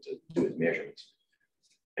equipment to do his measurements.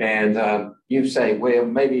 And you say, well,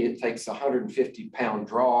 maybe it takes a 150-pound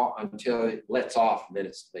draw until it lets off, and then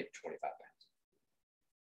it's maybe 25 pounds.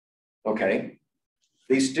 Okay.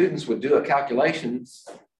 These students would do a calculation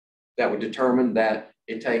that would determine that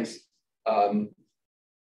it takes 3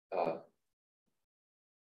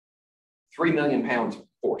 million pounds of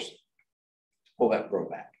force to pull that bow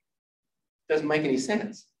back. Doesn't make any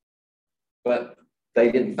sense. But they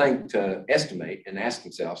didn't think to estimate and ask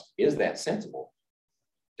themselves, is that sensible?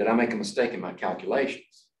 Did I make a mistake in my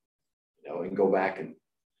calculations? You know, and go back and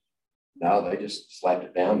no, they just slapped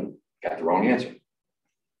it down and got the wrong answer.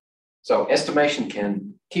 So estimation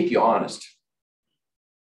can keep you honest.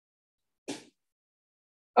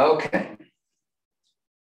 Okay.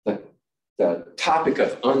 The topic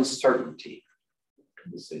of uncertainty.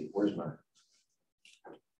 Let me see, where's my,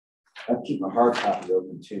 I'll keep my hard copy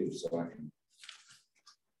open too so I can.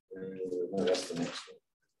 No, that's the next one.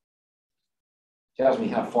 Tells me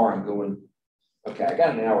how far I'm going. Okay, I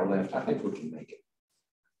got an hour left. I think we can make it.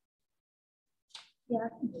 Yeah, I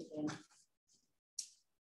can do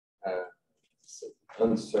that.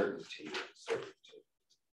 Uncertainty.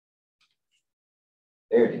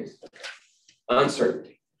 There it is. Okay.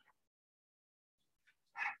 Uncertainty.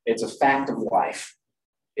 It's a fact of life.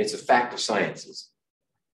 It's a fact of sciences.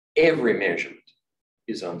 Every measurement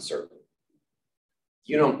is uncertain.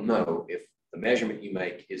 You don't know if the measurement you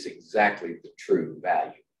make is exactly the true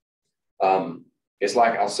value. It's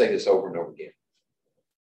like, I'll say this over and over again.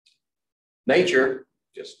 Nature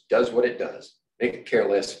just does what it does. They could care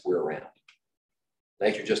less if we're around.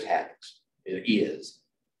 Nature just happens. It is.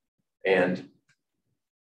 And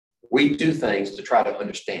we do things to try to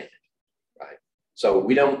understand it, right? So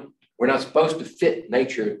we're not supposed to fit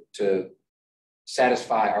nature to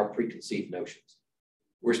satisfy our preconceived notions.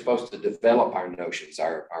 We're supposed to develop our notions,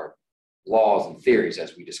 our laws and theories,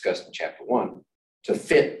 as we discussed in chapter 1, to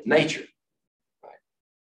fit nature. Right?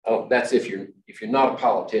 Oh, that's if you're not a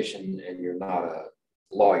politician and you're not a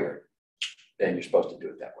lawyer, then you're supposed to do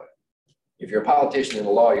it that way. If you're a politician and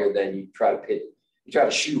a lawyer, then you try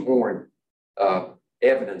to shoehorn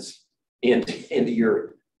evidence into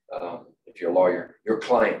your, if you're a lawyer, your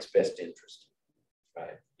client's best interest,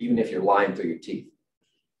 right? Even if you're lying through your teeth.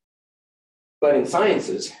 But in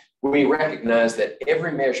sciences, we recognize that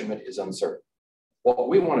every measurement is uncertain. What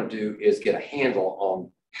we want to do is get a handle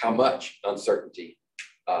on how much uncertainty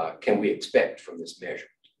can we expect from this measurement,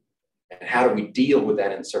 and how do we deal with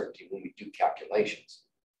that uncertainty when we do calculations,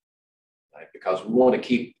 right? Because we want to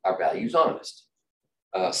keep our values honest.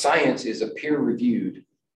 Science is a peer-reviewed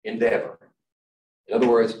endeavor. In other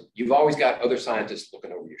words, you've always got other scientists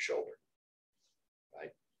looking over your shoulder,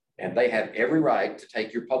 right? And they have every right to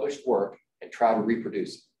take your published work and try to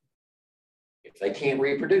reproduce it. If they can't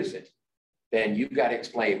reproduce it, then you've got to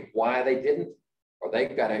explain why they didn't, or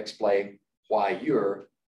they've got to explain why you're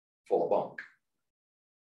full of bunk,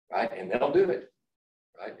 right? And they'll do it,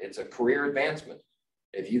 right? It's a career advancement.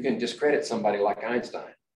 If you can discredit somebody like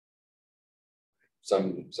Einstein, I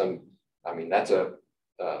mean, that's a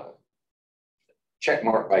check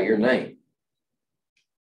mark by your name.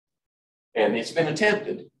 And it's been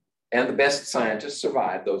attempted. And the best scientists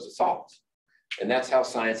survive those assaults. And that's how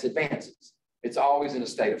science advances. It's always in a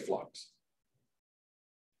state of flux.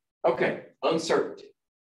 Okay, uncertainty.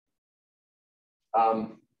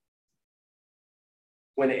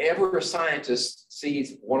 Whenever a scientist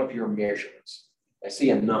sees one of your measurements, they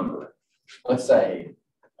see a number, let's say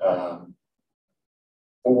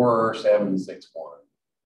 4761.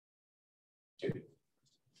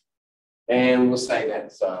 And we'll say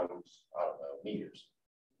that's, I don't know, meters.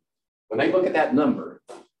 When they look at that number,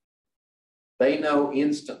 they know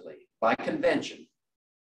instantly, by convention,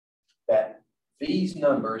 that these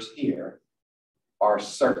numbers here are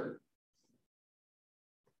certain.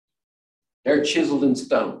 They're chiseled in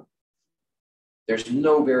stone. There's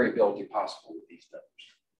no variability possible with these numbers.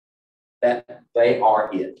 That they are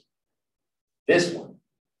it. This one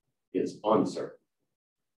is uncertain.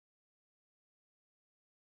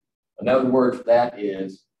 Another word for that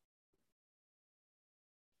is,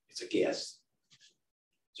 it's a guess.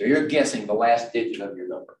 So you're guessing the last digit of your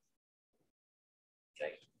number.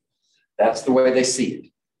 Okay. That's the way they see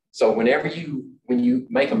it. So when you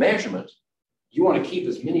make a measurement, you want to keep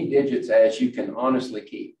as many digits as you can honestly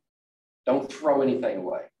keep. Don't throw anything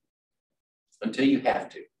away until you have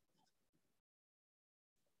to.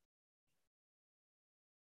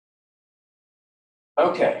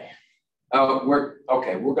 Okay. We're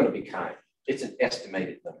going to be kind. It's an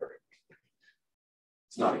estimated number.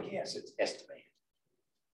 It's not a guess, it's estimated.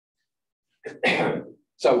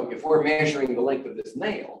 So if we're measuring the length of this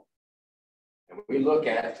nail, and we look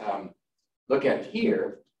at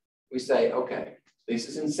here, we say, okay, this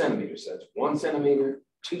is in centimeters. So it's 1 centimeter,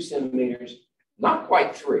 2 centimeters, not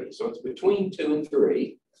quite 3. So it's between 2 and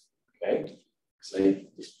 3. Okay, say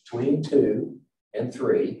it's between 2 and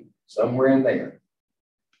 3, somewhere in there.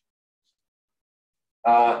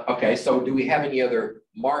 Okay, so do we have any other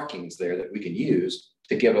markings there that we can use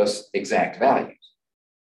to give us exact values?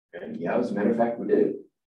 Okay, yeah, as a matter of fact, we do.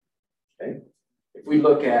 Okay, if we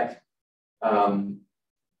look at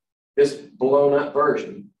this blown up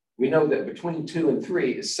version, we know that between 2 and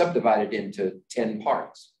 3 is subdivided into 10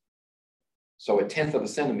 parts. So 1/10 of a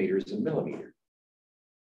centimeter is a millimeter,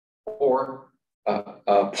 or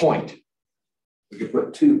a point. We could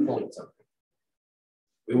put 2 points on it.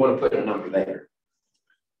 We want to put a number there.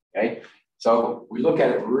 Okay, so we look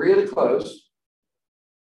at it really close,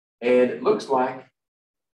 and it looks like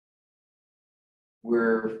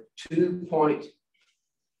we're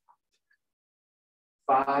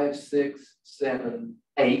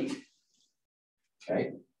 2.5678.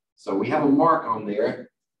 Okay, so we have a mark on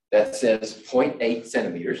there that says 0.8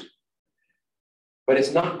 centimeters, but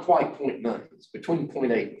it's not quite 0.9. It's between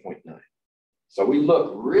 0.8 and 0.9. So we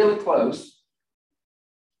look really close,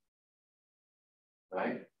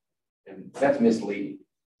 right? And that's misleading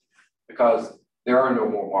because there are no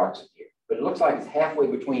more marks in here, but it looks like it's halfway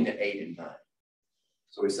between the 8 and 9.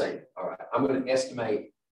 So we say, all right, I'm going to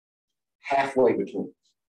estimate halfway between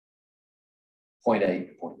 0.8 and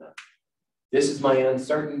 0.9. This is my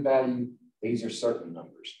uncertain value. These are certain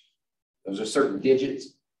numbers. Those are certain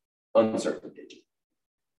digits, uncertain digits.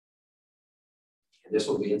 And this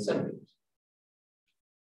will be in centimeters.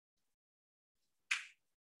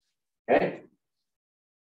 Okay.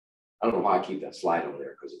 I don't know why I keep that slide on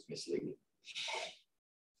there because it's misleading.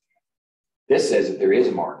 This says that there is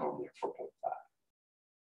a mark on there for 0.5,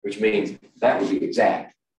 which means that would be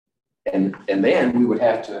exact. And then we would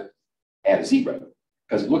have to add a 0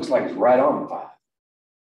 because it looks like it's right on 5.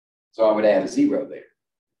 So I would add a 0 there.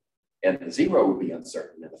 And the 0 would be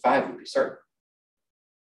uncertain and the 5 would be certain.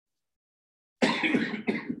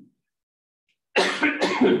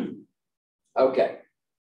 Okay.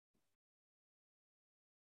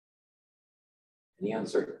 The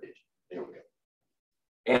uncertainty. There we go.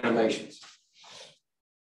 Animations.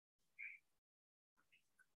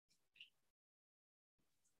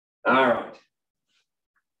 All right.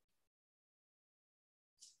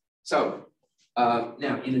 So now,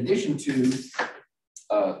 in addition to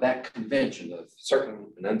that convention of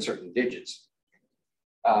certain and uncertain digits,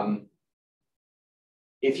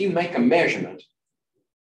 if you make a measurement,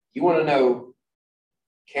 you want to know,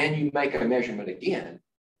 can you make a measurement again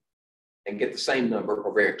and get the same number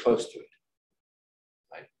or very close to it?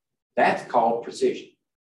 Right? That's called precision.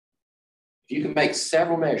 If you can make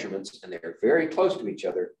several measurements and they're very close to each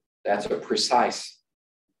other, that's a precise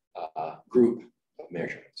group of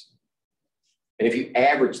measurements. And if you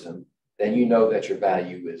average them, then you know that your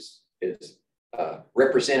value is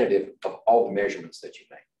representative of all the measurements that you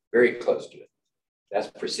make, very close to it.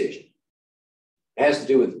 That's precision. It has to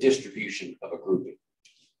do with distribution of a grouping.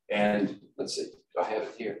 And let's see, do I have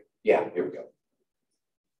it here? Yeah, here we go.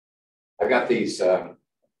 I've got these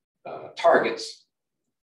targets.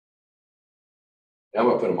 I'm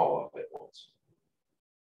going to put them all up at once.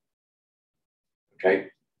 Okay.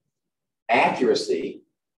 Accuracy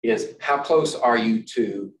is how close are you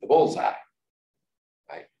to the bullseye,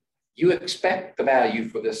 right? You expect the value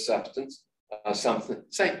for this substance, something,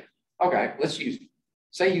 say, okay, let's use,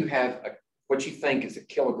 say you have what you think is a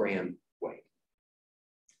kilogram weight,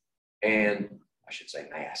 and I should say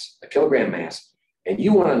mass, a kilogram mass, and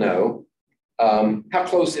you want to know how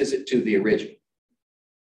close is it to the original,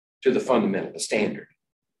 to the fundamental, the standard,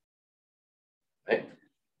 right?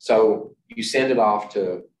 So you send it off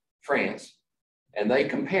to France, and they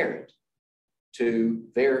compare it to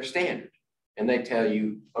their standard. And they tell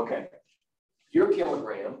you, okay, your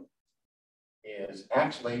kilogram is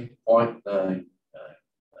actually 0.9954.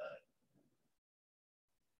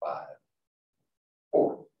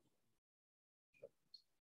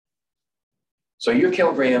 So your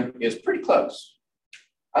kilogram is pretty close.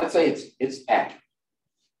 I'd say it's accurate,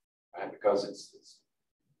 right? Because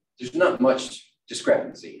there's not much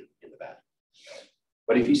discrepancy in the value.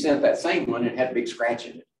 But if you sent that same one, it had a big scratch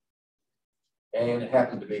in it, and it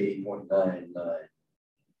happened to be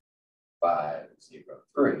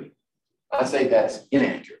 0.99503, I'd say that's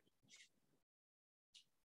inaccurate.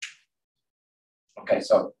 Okay,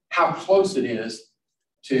 so how close it is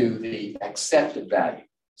to the accepted value.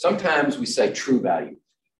 Sometimes we say true value,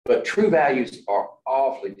 but true values are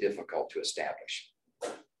awfully difficult to establish.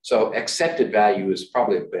 So accepted value is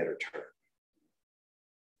probably a better term.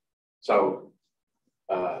 So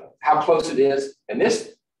how close it is, and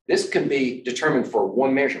this can be determined for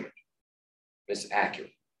one measurement. It's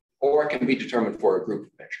accurate, or it can be determined for a group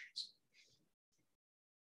of measurements.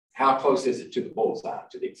 How close is it to the bullseye,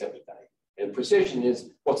 to the accepted value? And precision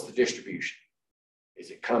is, what's the distribution?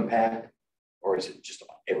 Is it compact, or is it just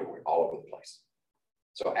everywhere, all over the place?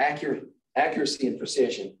 So accuracy and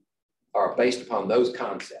precision are based upon those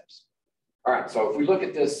concepts. All right, so if we look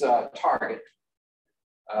at this target,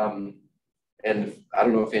 and I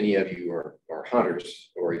don't know if any of you are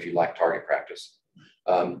hunters or if you like target practice.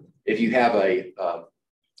 If you have a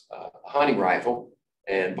hunting rifle,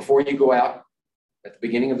 and before you go out at the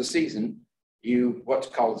beginning of the season, you what's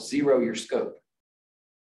called zero your scope.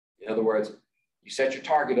 In other words, you set your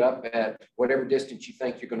target up at whatever distance you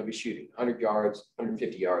think you're going to be shooting, 100 yards,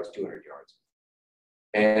 150 yards, 200 yards.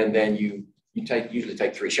 And then you usually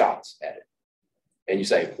take 3 shots at it. And you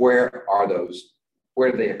say, where do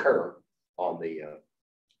they occur on the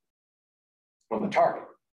target?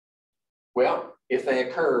 Well, if they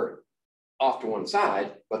occur off to one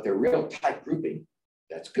side, but they're real tight grouping,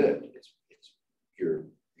 that's good. Your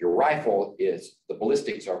rifle is, the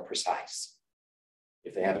ballistics are precise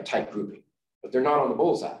if they have a tight grouping, but they're not on the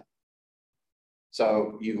bullseye.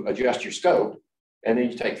 So you adjust your scope, and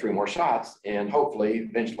then you take 3 more shots, and hopefully,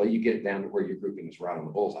 eventually, you get it down to where your grouping is right on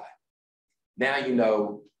the bullseye. Now you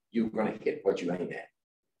know you're going to hit what you aim at.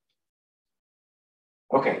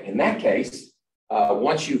 Okay, in that case,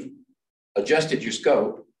 once you've adjusted your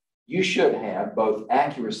scope, you should have both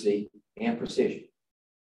accuracy and precision.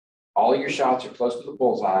 All of your shots are close to the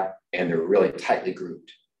bullseye, and they're really tightly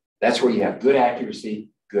grouped. That's where you have good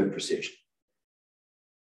accuracy, good precision.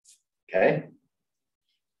 Okay?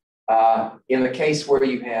 In the case where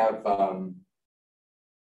you have a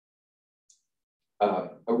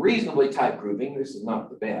reasonably tight grouping, this is not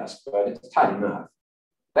the best, but it's tight enough.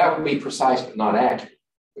 That would be precise but not accurate,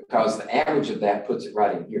 because the average of that puts it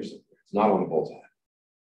right in here somewhere. It's not on the bullseye.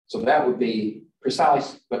 So that would be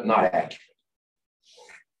precise but not accurate.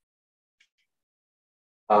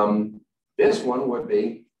 This one would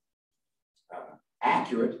be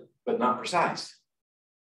accurate but not precise.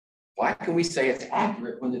 Why can we say it's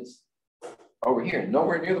accurate when it's over here,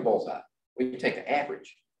 nowhere near the bullseye? We take the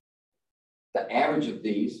average. The average of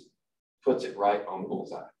these puts it right on the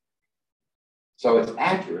bullseye. So it's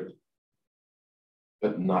accurate,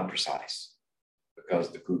 but not precise, because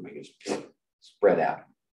the grouping is spread out.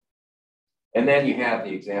 And then you have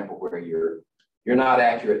the example where you're not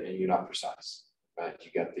accurate and you're not precise, right? You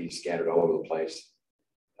got these scattered all over the place.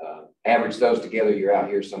 Average those together, you're out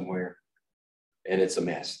here somewhere, and it's a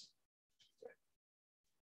mess.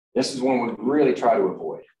 This is one we really try to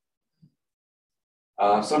avoid.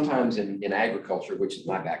 Sometimes in agriculture, which is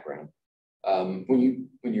my background, when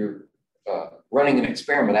you're running an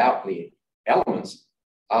experiment out in the elements,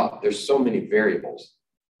 there's so many variables.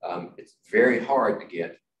 It's very hard to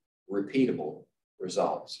get repeatable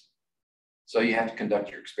results. So you have to conduct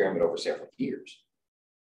your experiment over several years,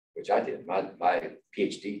 which I did. My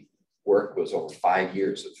PhD work was over 5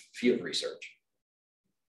 years of field research.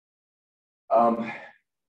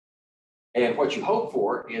 And what you hope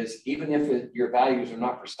for is even if your values are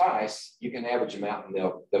not precise, you can average them out and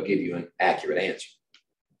they'll give you an accurate answer.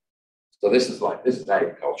 So this is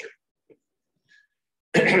agriculture.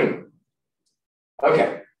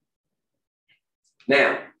 Okay.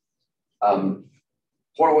 Now,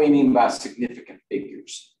 what do we mean by significant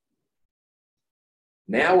figures?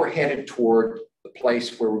 Now we're headed toward the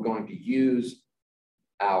place where we're going to use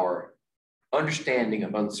our understanding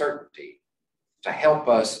of uncertainty to help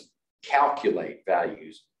us calculate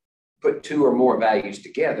values, put two or more values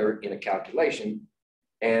together in a calculation,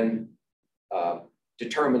 and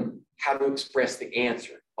determine how to express the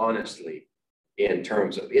answer honestly in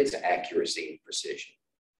terms of its accuracy and precision.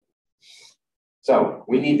 So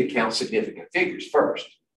we need to count significant figures first.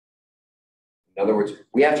 In other words,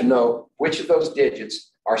 we have to know which of those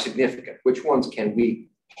digits are significant, which ones can we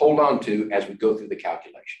hold on to as we go through the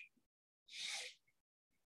calculation.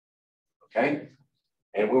 Okay?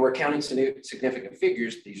 And when we're counting significant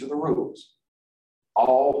figures, these are the rules.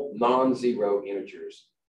 All non-zero integers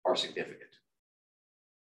are significant.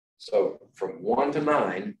 So from 1 to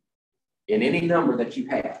 9, in any number that you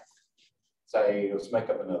have, say, let's make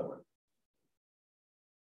up another one.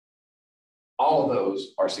 All of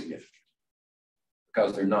those are significant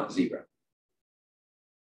because they're not zero.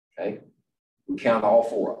 Okay? We count all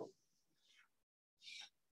 4 of them.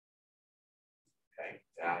 Okay,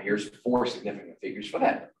 now here's 4 significant figures for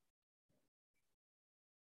that.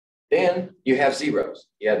 Then you have zeros.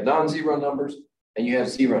 You have non-zero numbers and you have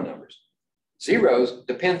zero numbers. Zeros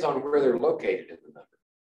depends on where they're located in the number.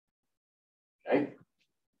 Okay?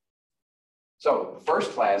 So the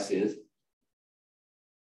first class is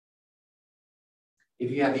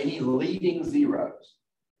if you have any leading zeros.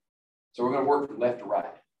 So we're going to work from left to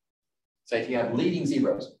right. Say if you have leading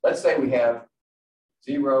zeros, let's say we have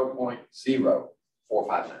 0.04593.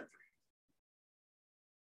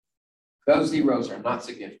 Those zeros are not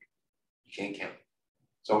significant. You can't count them.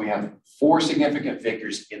 So we have 4 significant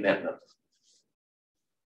figures in that number.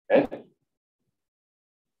 Okay?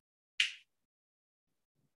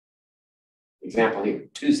 Example here,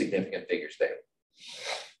 2 significant figures there.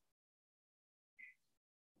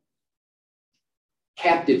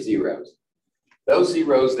 Captive zeros. Those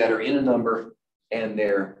zeros that are in a number and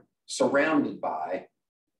they're surrounded by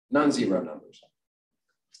non-zero numbers.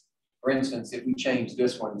 For instance, if we change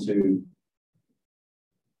this one to,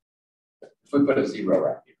 if we put a 0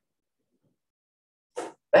 right here,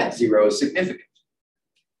 that 0 is significant.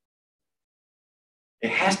 It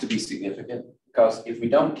has to be significant because if we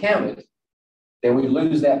don't count it, then we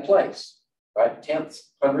lose that place, right?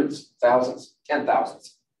 Tenths, hundredths, thousandths,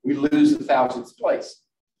 10,000ths. We lose the thousandth place.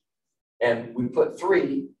 And we put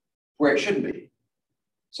 3 where it shouldn't be.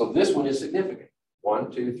 So this one is significant. 1,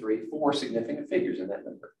 2, 3, 4 significant figures in that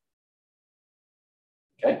number.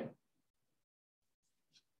 Okay?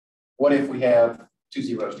 What if we have 2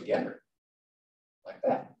 zeros together? Like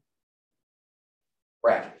that.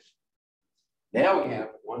 Bracket. Now we have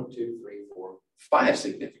 1, 2, 3, 4, 5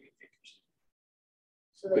 significant figures.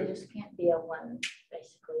 So they just can't be a 1,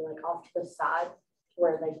 basically, like off to the side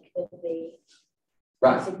where they could be.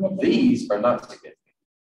 Right. These are not significant.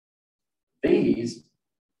 These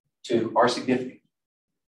 2 are significant.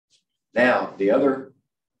 Now, the other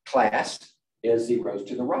class is zeros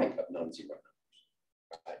to the right of non-zero numbers.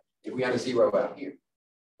 Right? If we had a 0 out here,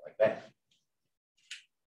 like that.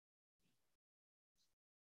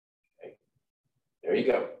 Okay. There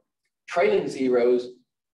you go. Trailing zeros,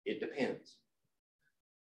 it depends.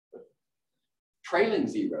 Trailing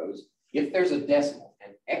zeros, if there's a decimal,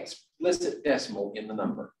 an explicit decimal in the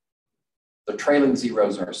number, the trailing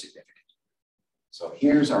zeros are significant. So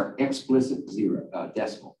here's our explicit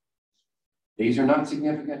decimal. These are not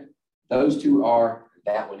significant. Those 2 are,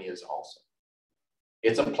 that one is also.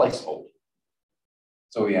 It's a placeholder.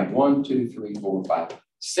 So we have 1, 2, 3, 4, 5,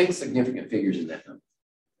 6 significant figures in that number.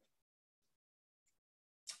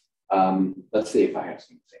 Let's see if I have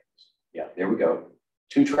some examples. Yeah, there we go.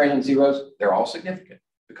 2 trailing zeros, they're all significant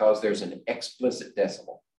because there's an explicit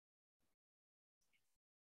decimal.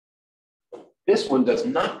 This one does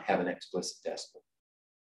not have an explicit decimal,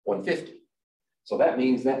 150. So that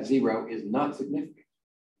means that 0 is not significant.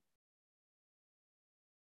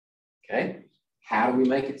 Okay, how do we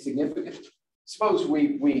make it significant? Suppose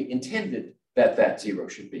we intended that that 0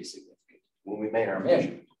 should be significant when we made our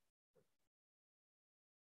measurement.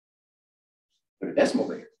 Put a decimal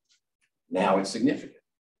there. Now it's significant.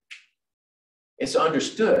 It's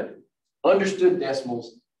understood. Understood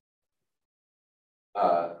decimals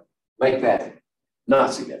make that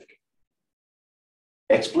not significant.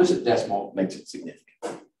 Explicit decimal makes it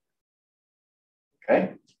significant.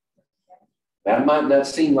 Okay? That might not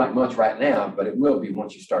seem like much right now, but it will be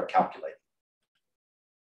once you start calculating.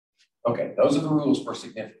 Okay, those are the rules for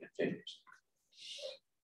significant figures.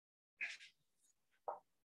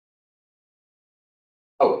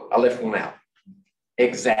 Oh, I left one out.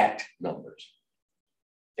 Exact numbers.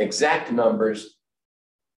 Exact numbers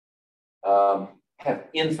have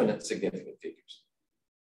infinite significant figures.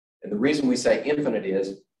 And the reason we say infinite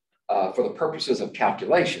is for the purposes of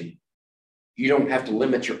calculation, you don't have to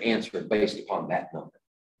limit your answer based upon that number.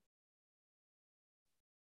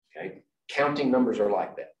 Okay, counting numbers are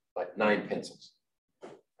like that, like 9 pencils.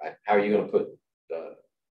 Right? How are you going to put,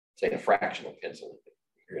 say, a fractional pencil?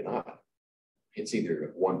 You're not. It's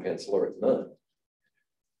either 1 pencil or it's none.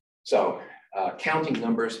 So counting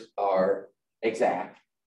numbers are exact,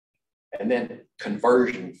 and then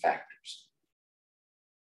conversion factors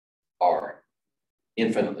are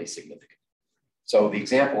infinitely significant. So the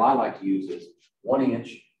example I like to use is 1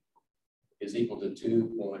 inch is equal to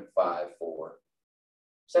 2.54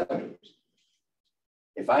 centimeters.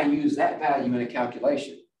 If I use that value in a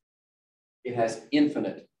calculation, it has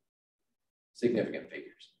infinite significant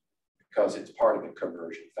figures because it's part of a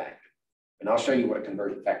conversion factor. And I'll show you what a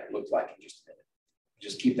conversion factor looks like in just a minute.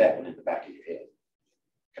 Just keep that one in the back of your head.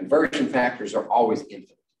 Conversion factors are always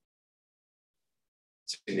infinite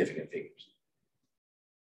significant figures.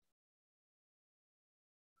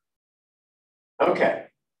 Okay.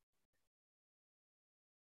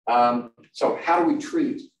 So how do we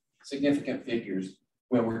treat significant figures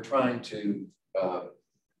when we're trying to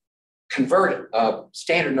convert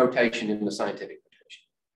standard notation into scientific notation?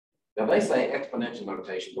 Now they say exponential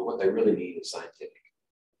notation, but what they really mean is scientific.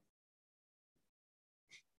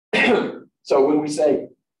 So when we say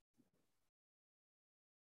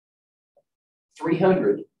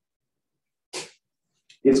 300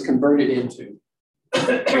 is converted into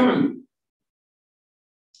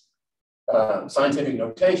scientific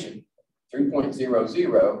notation,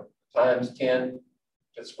 3.00 times 10 to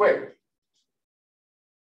the squared.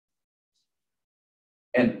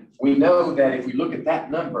 And we know that if we look at that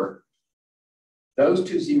number, those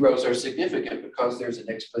 2 zeros are significant because there's an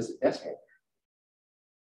explicit decimal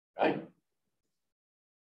there, right?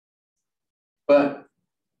 But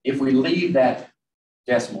if we leave that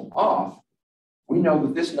decimal off, we know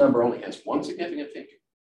that this number only has 1 significant figure.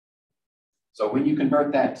 So when you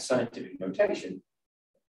convert that to scientific notation,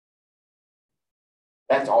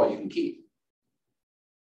 that's all you can keep.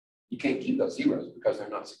 You can't keep those zeros because they're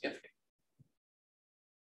not significant.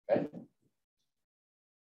 Okay?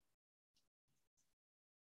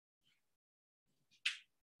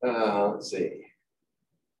 Let's see.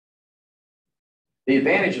 The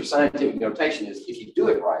advantage of scientific notation is if you do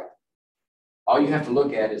it right, all you have to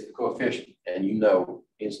look at is the coefficient, and you know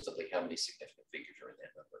instantly how many significant figures are in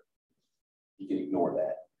that number. You can ignore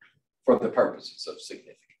that for the purposes of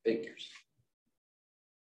significant figures.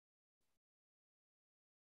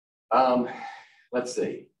 Let's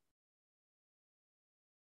see.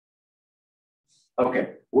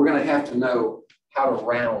 Okay, we're going to have to know how to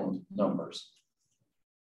round numbers.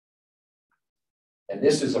 And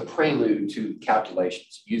this is a prelude to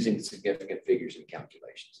calculations, using significant figures in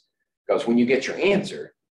calculations. Because when you get your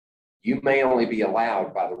answer, you may only be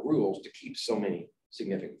allowed by the rules to keep so many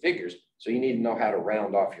significant figures. So you need to know how to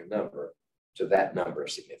round off your number to that number of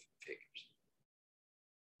significant figures.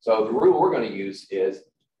 So the rule we're going to use is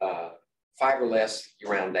 5 or less, you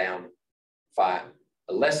round down. 5,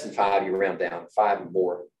 less than 5, you round down. 5 and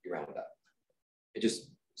more, you round up. It's just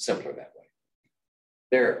simpler that way.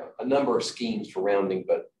 There are a number of schemes for rounding,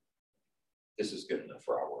 but this is good enough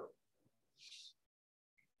for our work.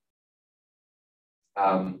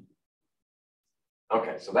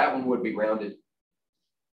 Okay, so that one would be rounded.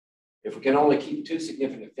 If we can only keep 2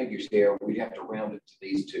 significant figures here, we'd have to round it to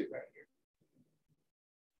these 2 right here.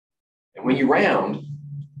 And when you round,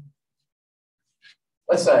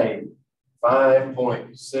 let's say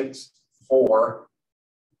 5.64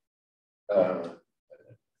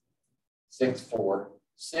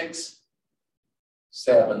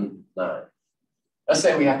 64679. Let's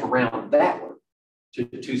say we have to round that one to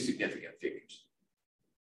 2 significant figures.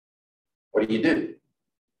 What do?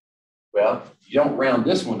 Well, you don't round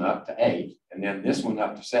this one up to 8, and then this one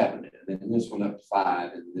up to 7, and then this one up to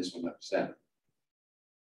 5, and this one up to 7.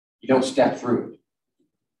 You don't step through it.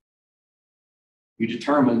 You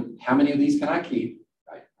determine how many of these can I keep.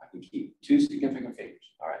 Right? I can keep 2 significant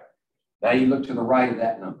figures. All right. Now you look to the right of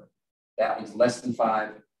that number. That one's less than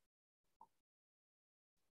 5.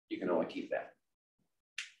 You can only keep that.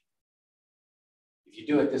 If you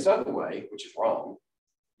do it this other way, which is wrong,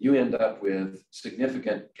 you end up with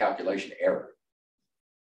significant calculation error.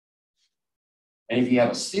 And if you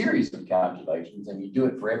have a series of calculations and you do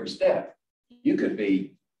it for every step, you could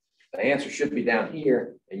be, the answer should be down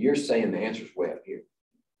here, and you're saying the answer's way up here.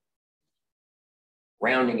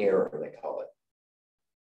 Rounding error, they call it.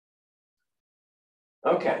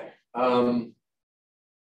 Okay.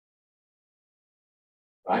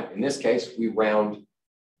 Right, in this case, we round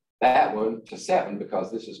that one to 7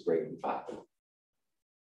 because this is greater than 5.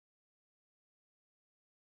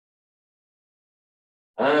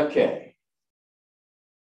 Okay.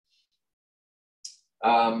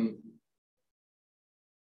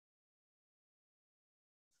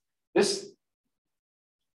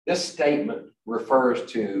 This statement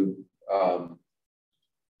refers to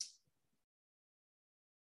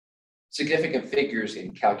significant figures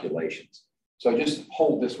in calculations. So just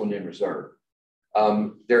hold this one in reserve.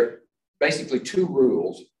 There are basically 2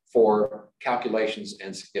 rules for calculations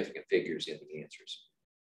and significant figures in the answers.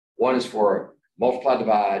 One is for multiply,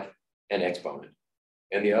 divide, and exponent,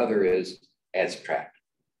 and the other is add, subtract.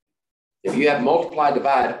 If you have multiply,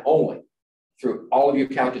 divide only through all of your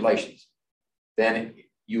calculations, then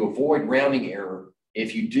you avoid rounding error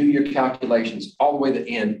if you do your calculations all the way to the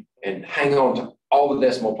end and hang on to all the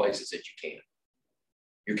decimal places that you can.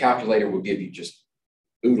 Your calculator will give you just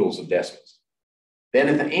oodles of decimals. Then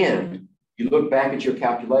at the end, you look back at your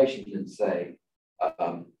calculation and say,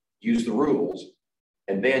 use the rules,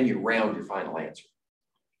 and then you round your final answer.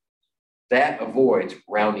 That avoids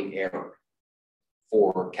rounding error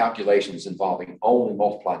for calculations involving only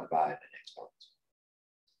multiply, divide, and exponents.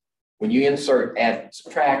 When you insert add,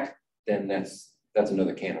 subtract, then that's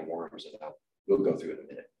another can of worms, and we'll go through it in a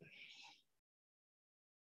minute.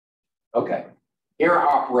 Okay, here are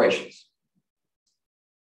operations.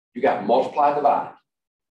 You got multiply, divide.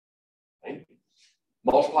 Okay.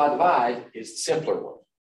 Multiply, divide is the simpler one.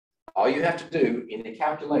 All you have to do in a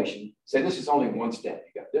calculation, say this is only one step.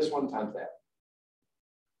 You got this one times that.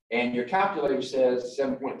 And your calculator says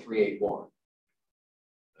 7.381.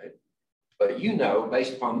 Right? But you know,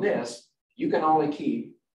 based upon this, you can only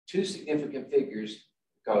keep 2 significant figures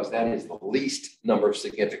because that is the least number of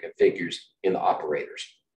significant figures in the operators.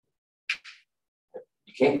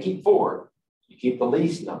 You can't keep 4, you keep the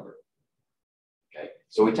least number. Okay,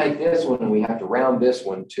 so we take this one and we have to round this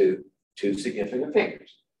one to 2 significant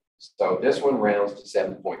figures. So this one rounds to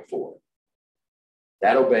 7.4.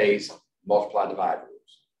 That obeys multiply, divide rules.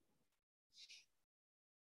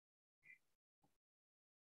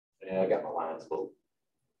 And I got my lines a little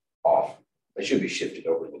off. They should be shifted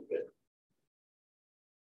over a little bit.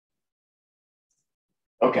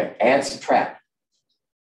 Okay, add, subtract.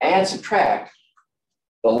 Add, subtract,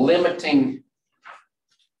 the limiting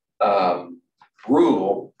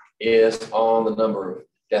rule is on the number of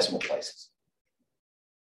decimal places.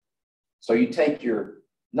 So you take your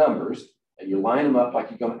numbers and you line them up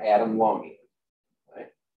like you're going to add them longhand, right?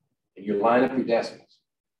 And you line up your decimals.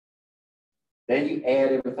 Then you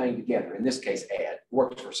add everything together. In this case, add.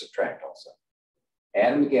 Works for subtract also.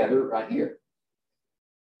 Add them together right here.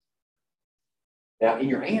 Now, in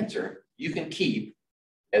your answer, you can keep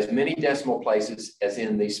as many decimal places as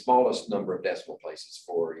in the smallest number of decimal places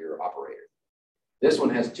for your operator. This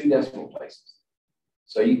one has 2 decimal places.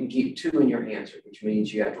 So you can keep 2 in your answer, which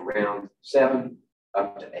means you have to round 7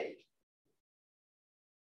 up to 8.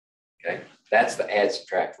 Okay, that's the add,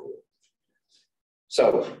 subtract rule.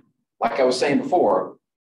 So, like I was saying before,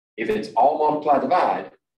 if it's all multiply,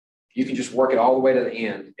 divide, you can just work it all the way to the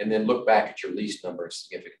end and then look back at your least number of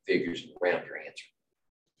significant figures and round your answer.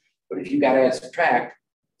 But if you got to add, subtract,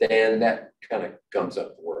 then that kind of comes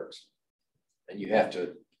up the works. And you have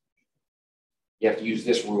to use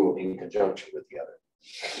this rule in conjunction with the other.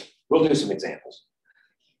 We'll do some examples.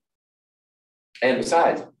 And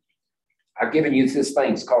besides, I've given you this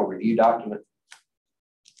thing, it's called review document.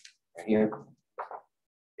 Right here.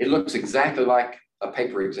 It looks exactly like a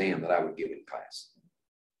paper exam that I would give in class,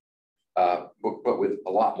 but with a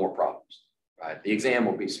lot more problems, right? The exam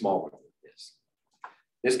will be smaller than this.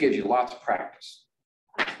 This gives you lots of practice.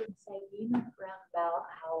 I was going to say, do you know around about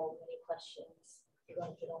how many questions you're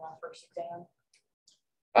going to get on that first exam?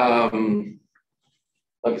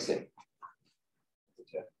 Let me see.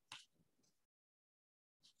 Okay.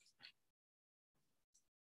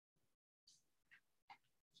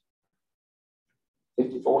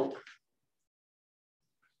 $54.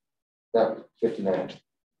 No, $59.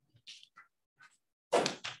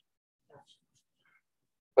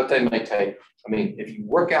 But they may take, I mean, if you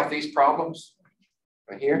work out these problems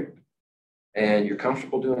right here and you're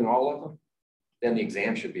comfortable doing all of them, then the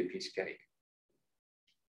exam should be a piece of cake.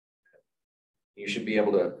 You should be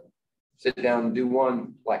able to sit down and do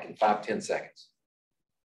one like in 5-10 seconds.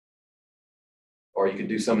 or you can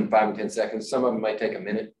do some in 5 and 10 seconds. Some of them may take a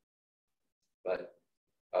minute, but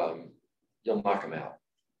you'll knock them out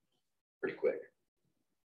pretty quick.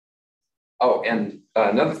 Oh, and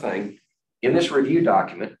another thing, in this review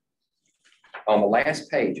document, on the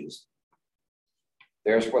last pages,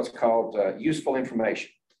 there's what's called useful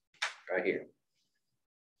information right here.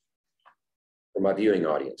 For my viewing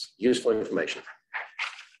audience, useful information.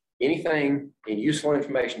 Anything in useful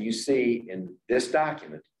information you see in this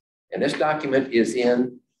document, and this document is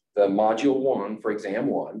in the module 1 for exam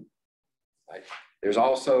 1. Right? There's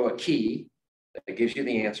also a key that gives you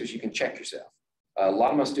the answers. You can check yourself. A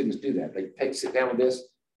lot of my students do that. They sit down with this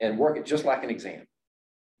and work it just like an exam,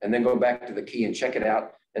 and then go back to the key and check it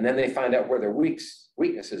out. And then they find out where their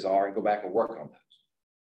weaknesses are and go back and work on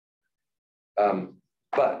those.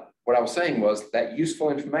 But what I was saying was that useful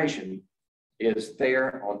information is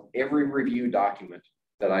there on every review document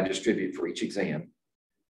that I distribute for each exam.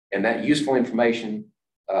 And that useful information,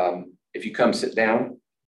 if you come sit down,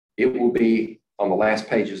 it will be on the last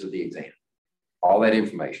pages of the exam, all that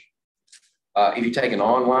information. If you take an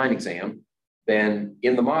online exam, then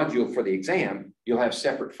in the module for the exam, you'll have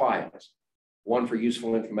separate files, one for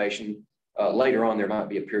useful information. Later on, there might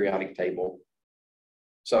be a periodic table.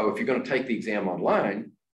 So if you're going to take the exam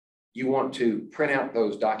online, you want to print out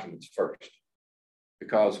those documents first,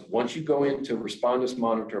 because once you go into Respondus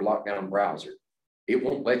Monitor Lockdown Browser, it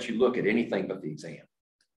won't let you look at anything but the exam.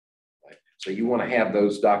 Right? So you want to have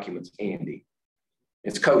those documents handy.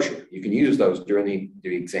 It's kosher. You can use those during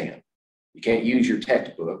the exam. You can't use your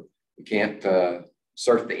textbook. You can't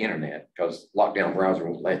surf the internet because Lockdown Browser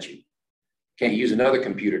won't let you. You can't use another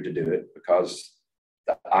computer to do it because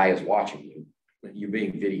the eye is watching you. You're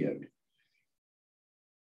being videoed.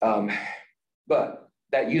 But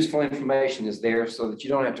that useful information is there so that you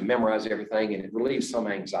don't have to memorize everything, and it relieves some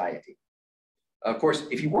anxiety. Of course,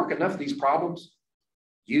 if you work enough of these problems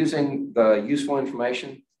using the useful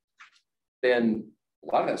information, then a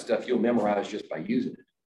lot of that stuff you'll memorize just by using it.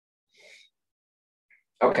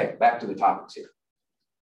 Okay, back to the topics here.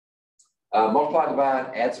 Multiply,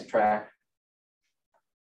 divide, add, subtract.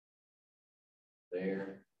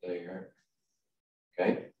 There.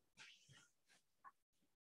 Okay.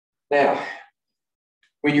 Now,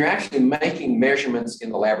 when you're actually making measurements in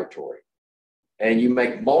the laboratory and you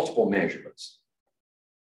make multiple measurements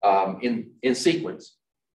in sequence,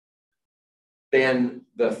 then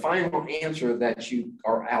the final answer that you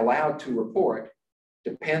are allowed to report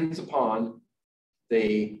depends upon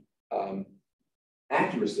the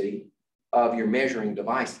accuracy of your measuring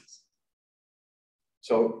devices.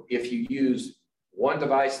 So if you use one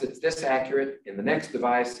device that's this accurate and the next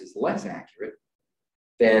device is less accurate,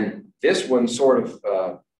 then this one sort of,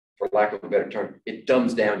 for lack of a better term, it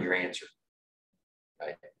dumbs down your answer.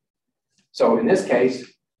 Right? So in this case,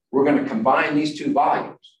 we're going to combine these two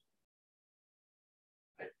volumes.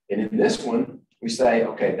 Right? And in this one, we say,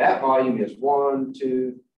 okay, that volume is 1,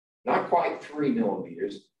 2, not quite 3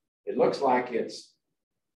 millimeters. It looks like it's,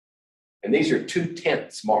 and these are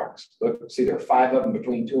 2/10 marks. Look, see, there are 5 of them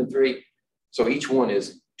between 2 and 3. So each one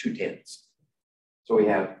is 2/10. So we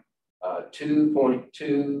have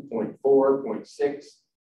 2.2, 0.4, 0.6,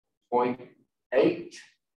 0.8,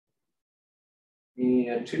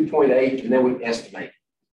 and 2.8, and then we estimate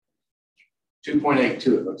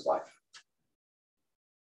 2.82, it looks like.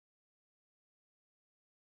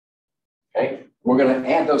 Okay, we're going to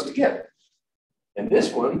add those together. And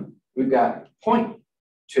this one, we've got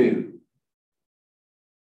 0.2,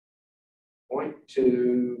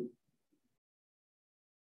 0.2,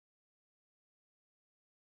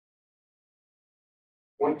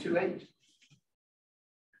 0.28,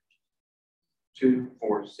 2,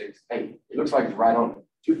 4, 6, 8. It looks like it's right on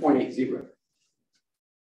 2.80.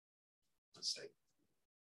 Let's see.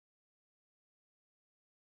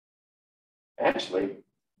 Actually,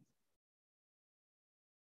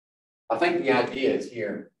 I think the idea is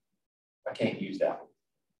here. I can't use that one.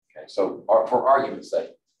 Okay, so for argument's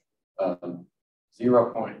sake,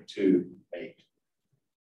 0.28.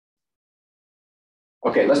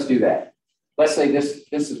 Okay, let's do that. Let's say this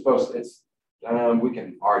is supposed to, it's, we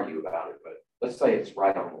can argue about it, but let's say it's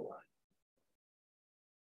right on the line.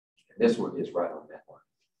 And this one is right on that line.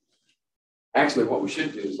 Actually, what we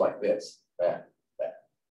should do is like this, that.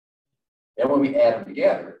 Then when we add them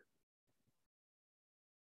together,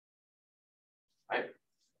 right,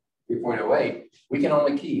 3.08, we can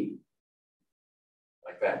only keep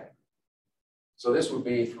like that. So this would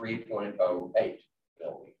be 3.08 millimeters.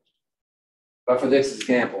 But for this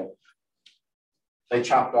example, they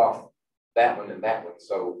chopped off that one and that one,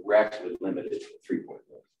 so we're actually limited to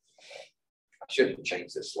 3.1. I should have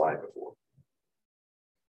changed this slide before.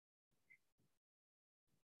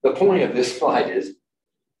 the point of this slide is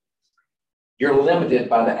you're limited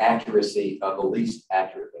by the accuracy of the least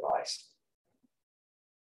accurate device.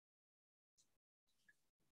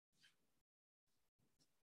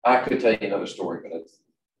 I could tell you another story, but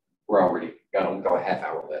we're already got a half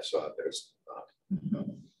hour left, so I better stop.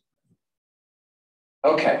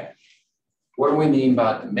 Okay, what do we mean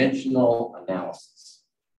by dimensional analysis?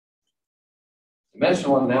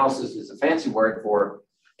 Dimensional analysis is a fancy word for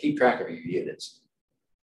keep track of your units.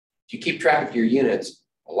 If you keep track of your units,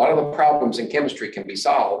 a lot of the problems in chemistry can be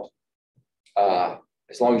solved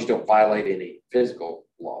as long as you don't violate any physical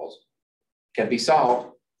laws, can be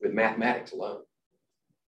solved with mathematics alone.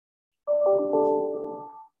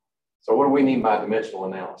 So what do we mean by dimensional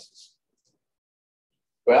analysis?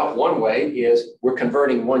 Well, one way is we're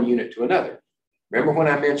converting one unit to another. Remember when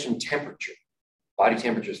I mentioned temperature? Body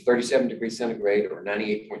temperature is 37 degrees centigrade or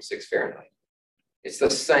 98.6 Fahrenheit. It's the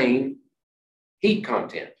same heat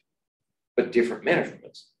content, but different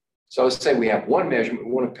measurements. So let's say we have one measurement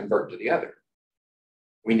we want to convert to the other.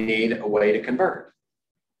 We need a way to convert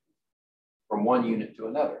from one unit to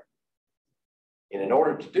another. And in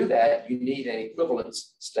order to do that, you need an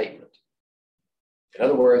equivalence statement. In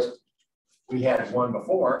other words, we had one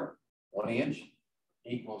before, 1 inch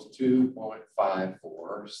equals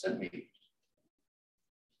 2.54 centimeters.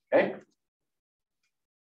 Okay?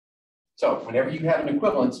 So whenever you have an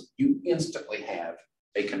equivalence, you instantly have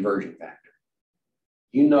a conversion factor.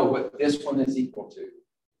 You know what this one is equal to,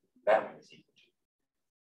 that one is equal to.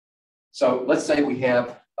 So let's say we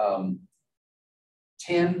have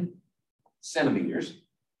 10 centimeters,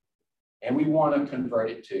 and we want to convert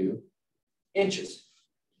it to inches.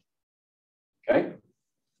 Okay?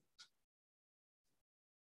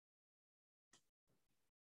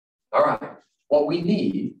 All right. What we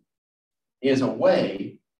need is a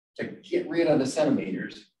way to get rid of the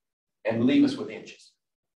centimeters and leave us with inches.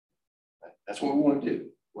 That's what we want to do.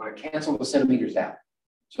 We want to cancel the centimeters out.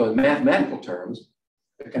 So in mathematical terms,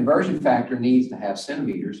 the conversion factor needs to have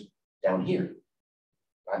centimeters down here.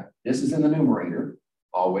 Right? This is in the numerator,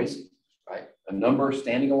 always. Right? A number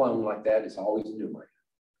standing alone like that is always the numerator.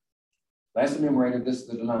 That's the numerator, this is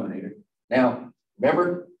the denominator. Now,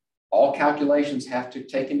 remember, all calculations have to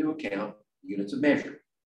take into account units of measure.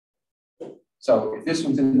 So if this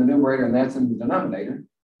one's in the numerator and that's in the denominator,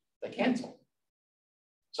 they cancel.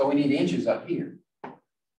 So we need inches up here.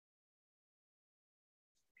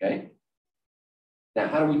 Okay? Now,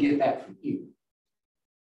 how do we get that from here?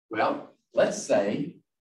 Well, let's say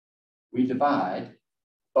we divide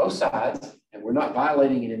both sides, and we're not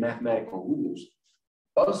violating any mathematical rules,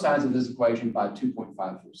 both sides of this equation by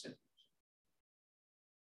 2.54 centimeters.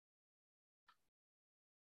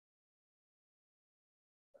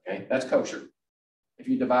 Okay, that's kosher. If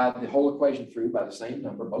you divide the whole equation through by the same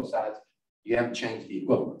number, both sides, you haven't changed the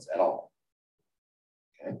equivalence at all.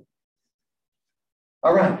 Okay.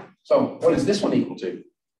 All right, so what is this one equal to?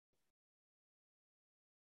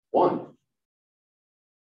 1.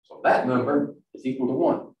 So that number is equal to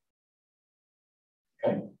 1.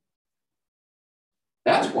 Okay.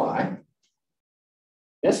 That's why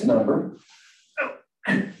this number,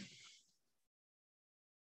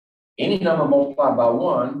 any number multiplied by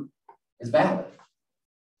 1 is valid,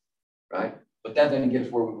 right? But that doesn't get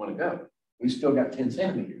us where we want to go. We've still got 10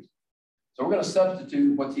 centimeters. So we're going to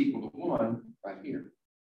substitute what's equal to 1 right here.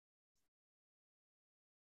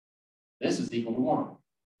 This is equal to 1.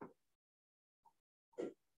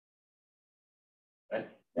 Right?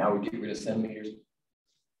 Now we get rid of centimeters.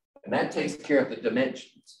 And that takes care of the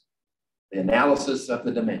dimensions, the analysis of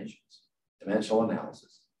the dimensions, dimensional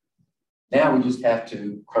analysis. Now we just have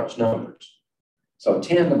to crunch numbers. So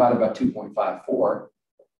 10 divided by 2.54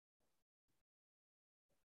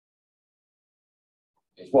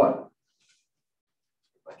 is what?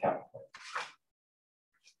 My calculator.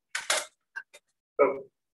 So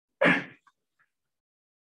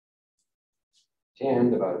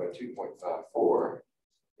 10 divided by 2.54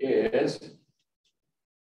 is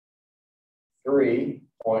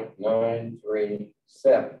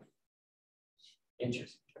 3.937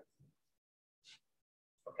 inches.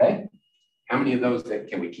 Okay? How many of those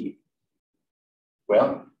can we keep?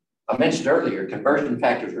 Well, I mentioned earlier, conversion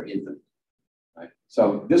factors are infinite. Right?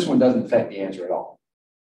 So this one doesn't affect the answer at all.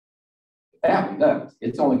 That one does.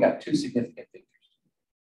 It's only got 2 significant figures.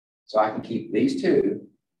 So I can keep these 2.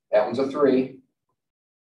 That one's a 3.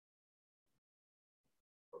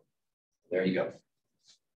 There you go.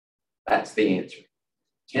 That's the answer.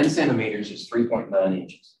 10 centimeters is 3.9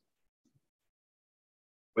 inches.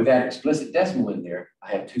 With that explicit decimal in there, I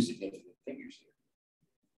have 2 significant figures here.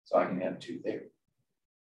 So I can have 2 there.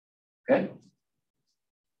 Okay?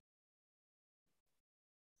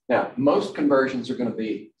 Now, most conversions are going to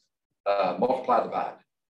be multiply, divide,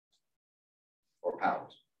 or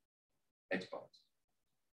powers, exponents.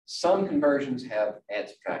 Some conversions have add,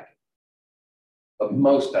 subtract, but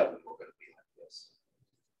most of them are going to be like this.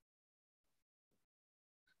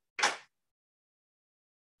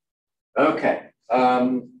 Okay,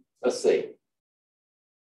 let's see.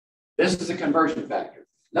 This is a conversion factor.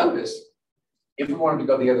 Notice, if we wanted to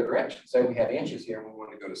go the other direction, say we had inches here and we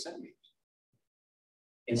wanted to go to centimeters.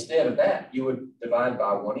 Instead of that, you would divide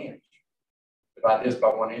by 1 inch. Divide this by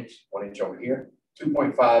 1 inch over here.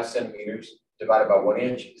 2.5 centimeters divided by 1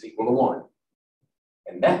 inch is equal to 1.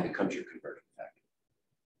 And that becomes your conversion factor.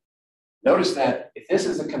 Notice that if this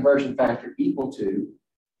is a conversion factor equal to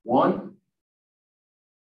 1,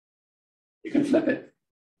 you can flip it.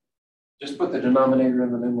 Just put the denominator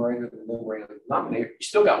in the numerator, the numerator in the denominator. You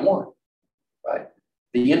still got 1, right?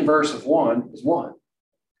 The inverse of 1 is 1.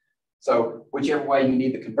 So whichever way you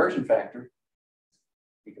need the conversion factor,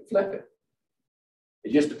 you can flip it.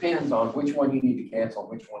 It just depends on which one you need to cancel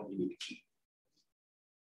and which one you need to keep.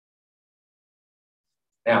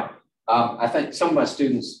 Now, I think some of my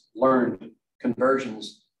students learned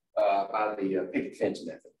conversions by the picket fence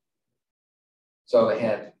method. So they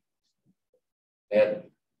had 10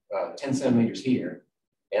 centimeters here,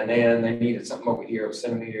 and then they needed something over here of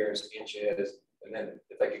centimeters, inches, and then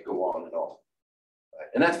if they could go on and on. Right?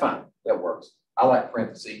 And that's fine, that works. I like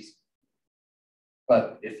parentheses,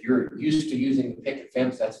 but if you're used to using the picket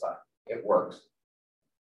fence, that's fine, it works.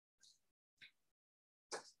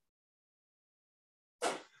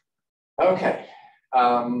 Okay.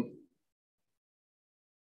 And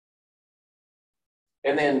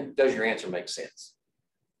then does your answer make sense?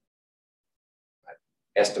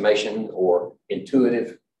 Estimation or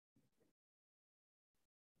intuitive?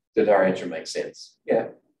 Did our answer make sense? Yeah.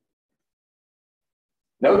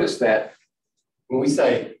 Notice that when we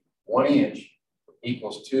say 1 inch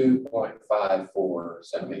equals 2.54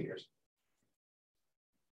 centimeters,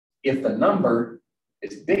 if the number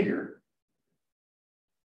is bigger,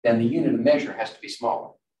 then the unit of measure has to be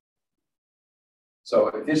smaller. So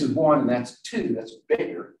if this is 1 and that's 2, that's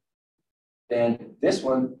bigger, then this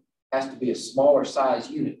one has to be a smaller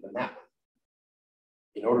size unit than that one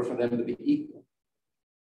in order for them to be equal.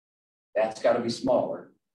 That's got to be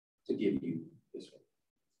smaller to give you this one.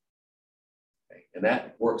 Okay. And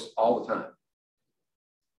that works all the time.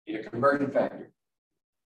 In a conversion factor,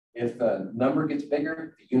 if the number gets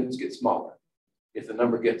bigger, the units get smaller. If the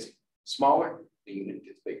number gets smaller, the unit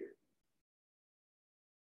gets bigger.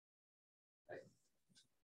 Okay.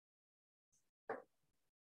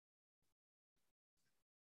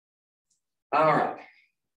 All right.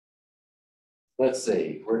 Let's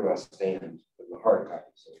see, where do I stand with the hard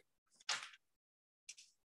copies?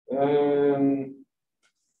 I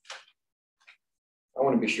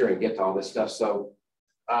want to be sure and get to all this stuff. So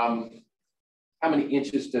how many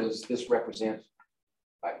inches does this represent?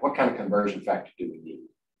 Like, what kind of conversion factor do we need?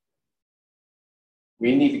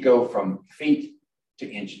 We need to go from feet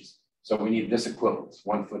to inches. So we need this equivalence,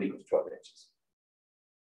 1 foot equals 12 inches.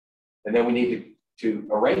 And then we need to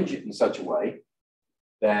arrange it in such a way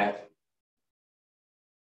that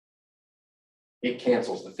it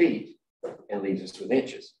cancels the feet and leaves us with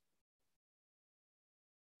inches.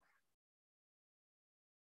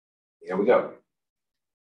 Here we go.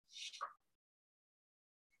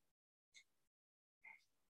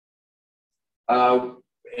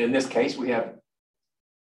 In this case, we have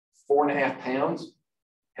 4.5 pounds.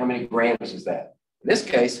 How many grams is that? In this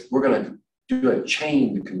case, we're going to do a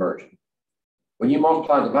chain conversion. When you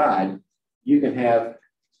multiply and divide, you can have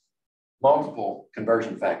multiple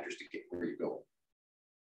conversion factors to get where you're going.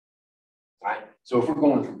 Right? So if we're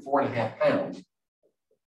going from 4.5 pounds,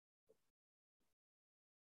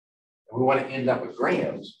 and we want to end up with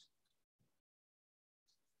grams,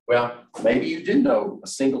 well, maybe you do know a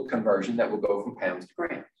single conversion that will go from pounds to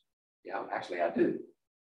grams. Yeah, actually I do.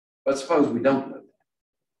 But suppose we don't know that.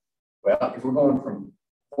 Well, if we're going from,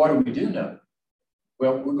 what do we do know?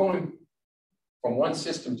 Well, we're going from one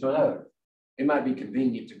system to another. It might be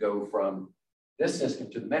convenient to go from this system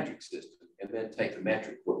to the metric system and then take the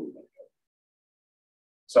metric where we want to go.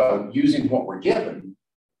 So using what we're given,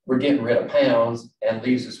 we're getting rid of pounds and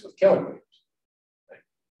leaves us with kilograms.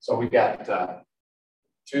 So we got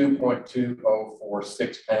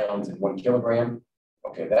 2.2046 pounds in 1 kilogram.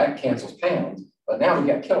 Okay, that cancels pounds, but now we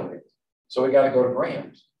got kilograms. So we got to go to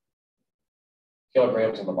grams.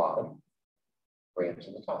 Kilograms on the bottom, grams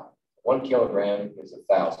on the top. 1 kilogram is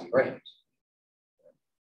 1,000 grams.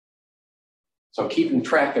 So keeping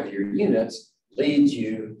track of your units leads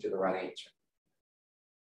you to the right answer.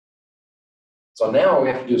 So now all we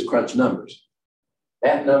have to do is crunch numbers.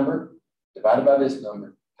 That number divided by this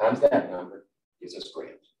number times that number gives us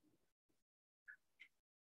grams.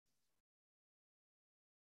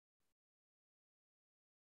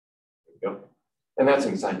 There we go. And that's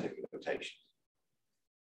in scientific notation.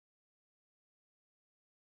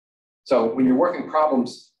 So when you're working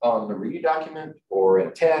problems on the review document or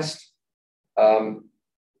a test,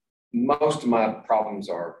 most of my problems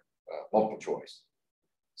are multiple choice.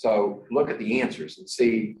 So look at the answers and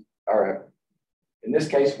see, all right, in this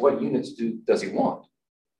case, what units does he want?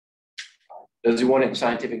 Does he want it in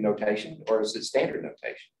scientific notation or is it standard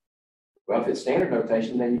notation? Well, if it's standard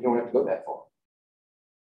notation, then you don't have to go that far.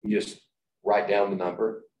 You just write down the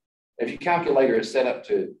number. If your calculator is set up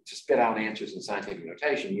to spit out answers in scientific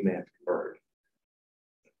notation, you may have to convert.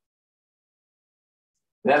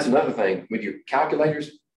 And that's another thing with your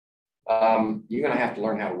calculators. You're going to have to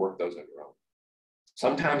learn how to work those on your own.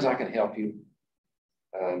 Sometimes I can help you,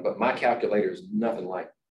 but my calculator is nothing like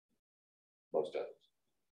most others.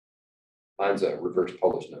 Mine's a reverse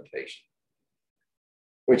Polish notation,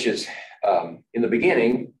 which is, in the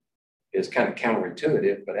beginning, is kind of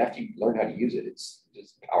counterintuitive, but after you learn how to use it, it's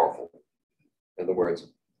powerful. In other words,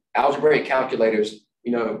 algebraic calculators,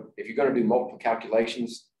 you know, if you're going to do multiple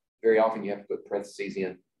calculations, very often you have to put parentheses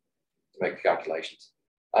in to make calculations.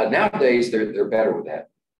 Nowadays, they're better with that.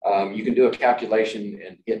 You can do a calculation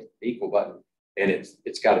and hit the equal button, and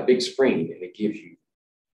it's got a big screen, and it gives you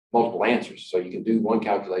multiple answers. So you can do one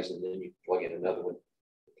calculation, and then you plug in another one,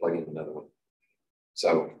 plug in another one.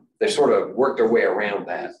 So they sort of work their way around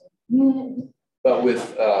that. But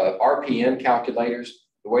with RPN calculators,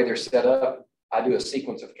 the way they're set up, I do a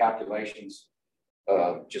sequence of calculations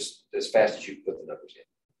just as fast as you put the numbers in.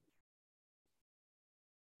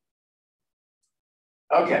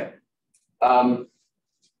 Okay.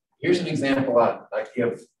 Here's an example I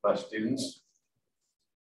give my students.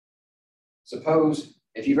 Suppose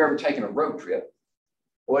if you've ever taken a road trip,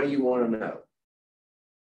 what do you want to know?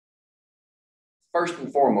 First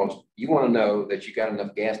and foremost, you want to know that you got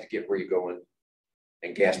enough gas to get where you're going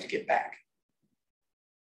and gas to get back.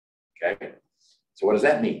 Okay, so what does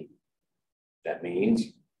that mean? That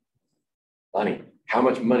means money. How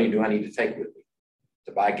much money do I need to take with me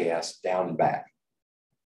to buy gas down and back?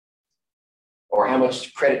 Or how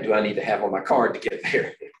much credit do I need to have on my card to get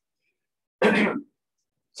there?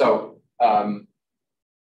 So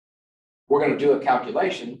we're going to do a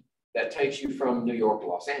calculation that takes you from New York to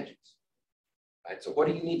Los Angeles. Right, so what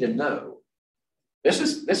do you need to know?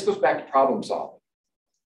 This goes back to problem solving.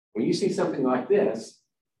 When you see something like this,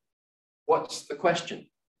 what's the question?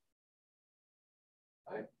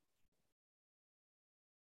 Right?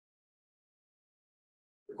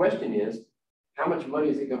 The question is, how much money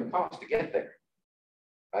is it going to cost to get there?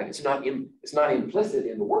 Right? It's not implicit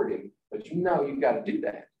in the wording, but you know you've got to do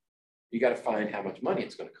that. You got to find how much money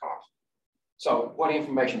it's going to cost. So what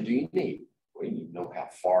information do you need? Well, you need to know how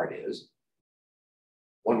far it is,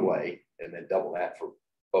 one way, and then double that for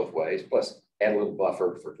both ways, plus add a little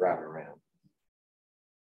buffer for driving around.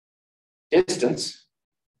 Distance,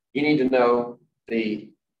 you need to know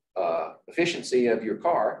the efficiency of your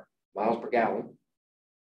car, miles per gallon,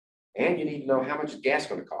 and you need to know how much is gas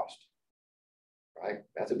going to cost, right?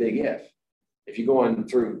 That's a big if. If you're going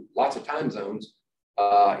through lots of time zones,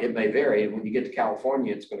 it may vary. And when you get to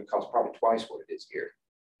California, it's going to cost probably twice what it is here.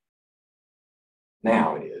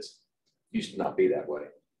 Now it is. Used to not be that way.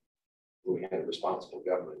 We had a responsible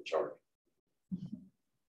government in charge.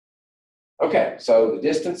 Okay, so the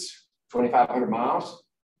distance, 2,500 miles.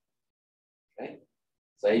 Okay,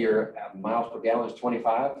 say your miles per gallon is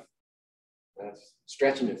 25. That's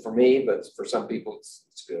stretching it for me, but for some people,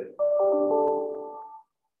 it's good.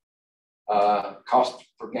 Cost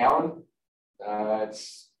per gallon,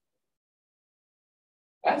 that's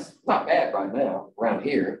not bad right now around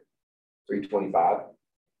here, $3.25.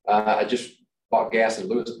 I just bought gas in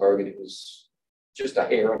Lewisburg, and it was just a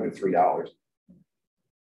hair under $3.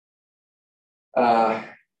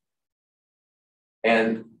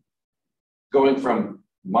 And going from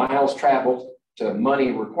miles traveled to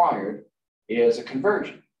money required is a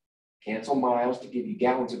conversion. Cancel miles to give you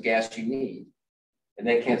gallons of gas you need, and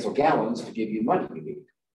then cancel gallons to give you money you need.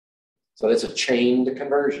 So that's a chained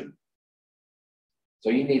conversion. So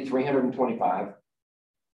you need $325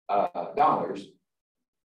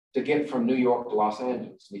 to get from New York to Los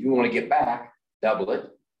Angeles. If you want to get back, double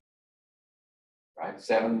it, right?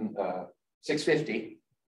 $650,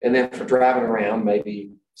 and then for driving around,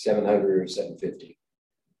 maybe $700 or $750.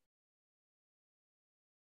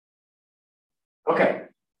 Okay,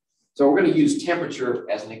 so we're going to use temperature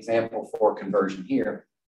as an example for conversion here.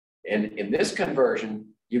 And in this conversion,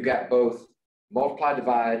 you've got both multiply,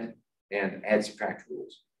 divide, and add subtract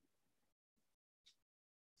rules.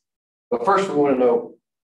 But first we want to know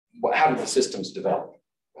how did the systems develop?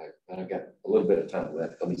 Right? And I've got a little bit of time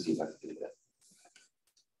left. Let me see if I can do that.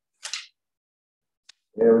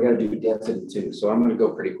 Yeah, we got to do density too, so I'm going to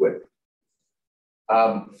go pretty quick.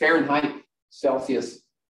 Fahrenheit, Celsius,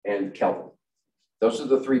 and Kelvin. Those are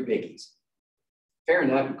the three biggies.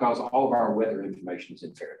 Fahrenheit, because all of our weather information is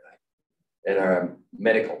in Fahrenheit, and our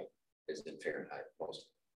medical is in Fahrenheit mostly.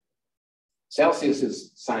 Celsius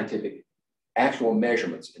is scientific. Actual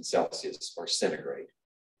measurements in Celsius are centigrade.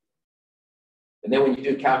 And then when you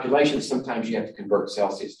do calculations, sometimes you have to convert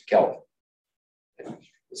Celsius to Kelvin.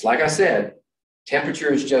 It's like I said,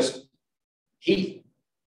 temperature is just heat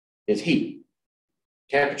is heat.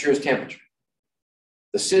 Temperature is temperature.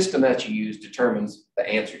 The system that you use determines the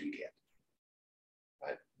answer you get.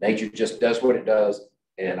 Right? Nature just does what it does,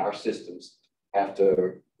 and our systems have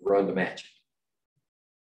to run the magic.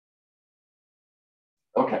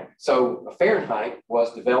 Okay, so Fahrenheit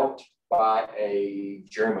was developed by a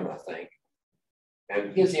German, I think.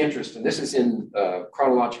 And his interest, and this is in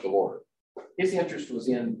chronological order, his interest was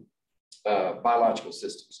in biological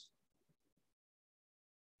systems.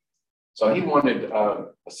 So he wanted a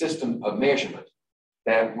system of measurement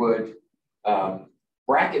that would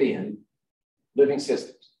bracket in living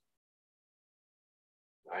systems.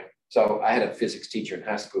 Right? So I had a physics teacher in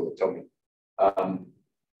high school that told me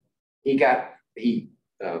he had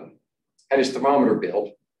his thermometer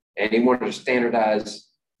built, and he wanted to standardize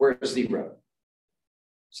where's zero.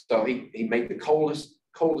 So he made the coldest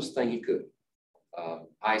thing he could,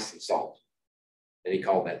 ice and salt, and he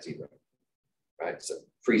called that zero, right? So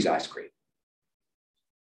freeze ice cream.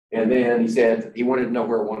 And then he said he wanted to know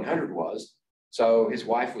where 100 was. So his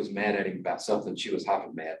wife was mad at him about something. She was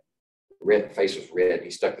hopping mad. The face was red.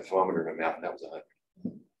 He stuck the thermometer in her mouth, and that was 100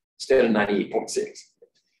 instead of 98.6.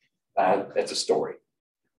 That's a story.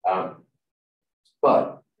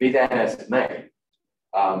 But be that as it may,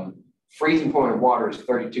 freezing point of water is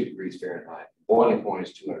 32 degrees Fahrenheit. Boiling point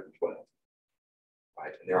is 212.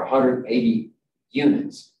 Right? And there are 180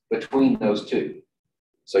 units between those two.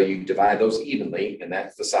 So you divide those evenly, and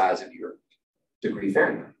that's the size of your degree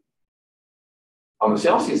Fahrenheit. On the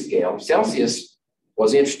Celsius scale, Celsius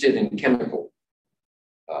was interested in chemical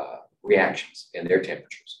reactions and their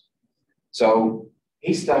temperatures. So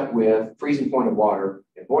he stuck with freezing point of water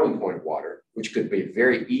and boiling point of water, which could be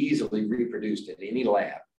very easily reproduced in any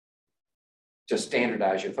lab to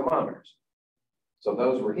standardize your thermometers. So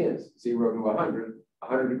those were his, 0 to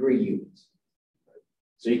 100 degree units.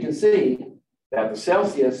 So you can see that the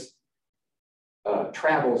Celsius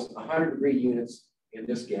travels 100 degree units in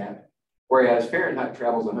this gap, whereas Fahrenheit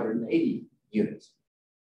travels 180 units.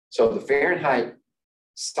 So the Fahrenheit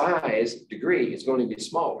size degree is going to be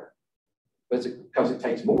smaller, but it's because it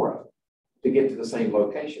takes more of it to get to the same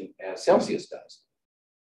location as Celsius does.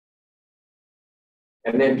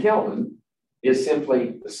 And then Kelvin is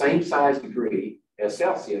simply the same size degree as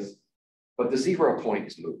Celsius, but the 0 point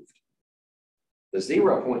is moved. The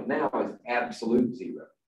 0 point now is absolute zero.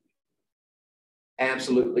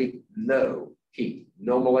 Absolutely no heat,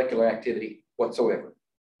 no molecular activity whatsoever.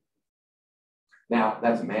 Now,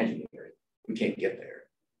 that's imaginary. We can't get there,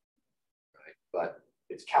 right? But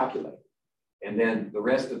it's calculated. And then the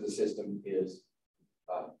rest of the system is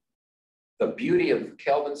the beauty of the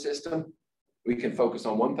Kelvin system. We can focus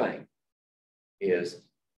on one thing, is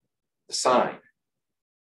the sign.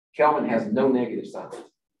 Kelvin has no negative signs.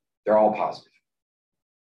 They're all positive.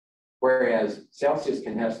 Whereas Celsius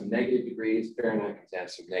can have some negative degrees, Fahrenheit can have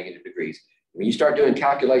some negative degrees. When you start doing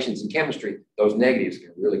calculations in chemistry, those negatives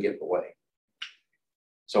can really get in the way.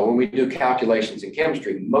 So when we do calculations in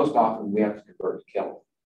chemistry, most often we have to convert to Kelvin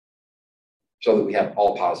so that we have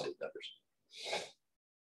all positive numbers.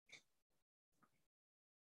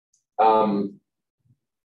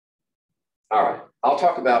 All right, I'll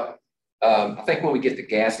talk about, I think when we get to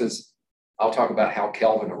gases, I'll talk about how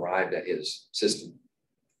Kelvin arrived at his system.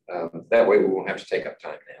 That way we won't have to take up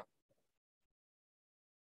time now.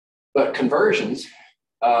 But conversions,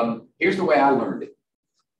 here's the way I learned it.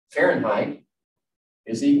 Fahrenheit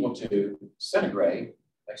is equal to centigrade,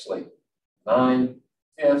 actually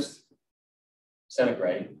 9/5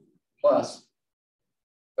 centigrade plus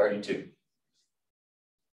 32.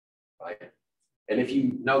 Right? And if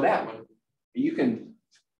you know that one, you can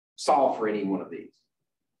solve for any one of these.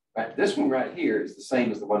 Right? This one right here is the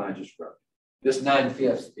same as the one I just wrote. This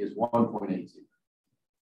 9/5 is 1.80.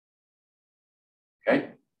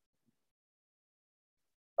 Okay.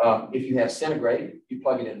 If you have centigrade, you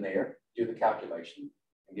plug it in there, do the calculation,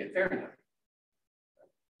 and get Fahrenheit.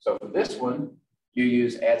 So for this one, you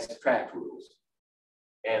use add subtract rules.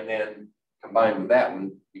 and then combined with that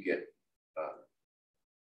one, you get,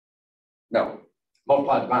 no,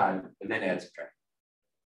 multiply, divide, and then add, subtract.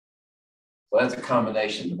 So that's a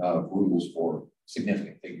combination of rules for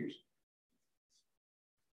significant figures.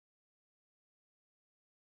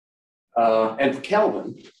 And for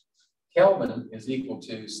Kelvin, Kelvin is equal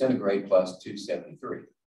to centigrade plus 273.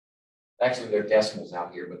 Actually, there are decimals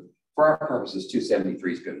out here, but for our purposes,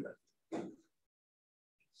 273 is good enough.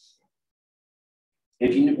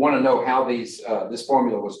 If you want to know how these this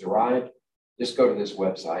formula was derived, just go to this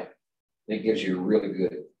website. It gives you a really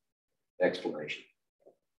good explanation.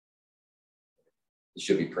 It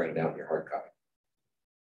should be printed out in your hard copy.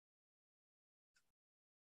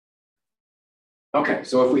 Okay,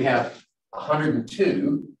 so if we have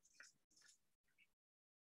 102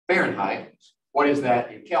 Fahrenheit, what is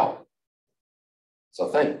that in Kelvin? So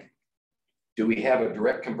think, do we have a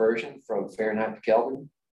direct conversion from Fahrenheit to Kelvin?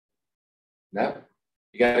 No,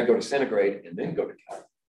 you got to go to centigrade and then go to Kelvin.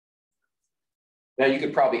 Now you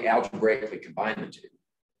could probably algebraically combine the two.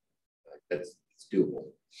 That's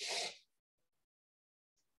doable.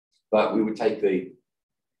 But we would take the,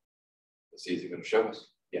 let's see, is it going to show us?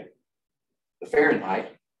 Yeah. The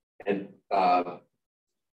Fahrenheit, and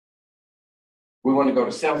we want to go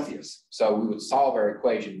to Celsius. So we would solve our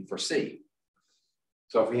equation for C.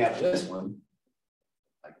 So if we have this one,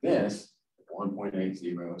 like this, 1.80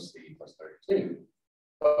 C plus 32,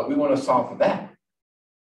 but we want to solve for that.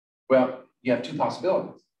 Well, you have two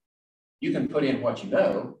possibilities. You can put in what you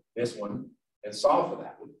know, this one, and solve for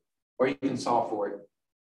that one, or you can solve for it.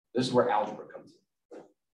 This is where algebra comes in.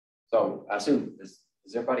 So I assume, has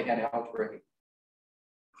everybody had algebra?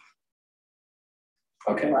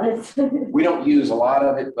 Okay. We don't use a lot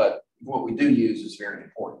of it, but what we do use is very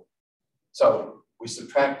important. So we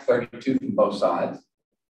subtract 32 from both sides.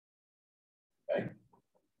 Okay.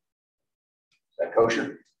 Is that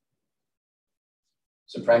kosher?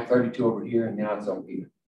 Subtract 32 over here, and now it's over here.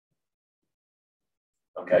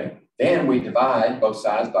 Okay. Then we divide both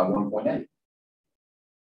sides by 1.8.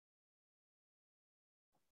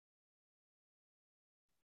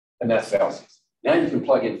 And that's Celsius. Now you can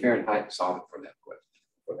plug in Fahrenheit and solve it for that question,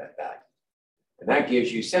 for that value. And that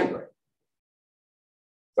gives you centigrade,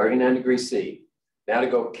 39 degrees C. Now to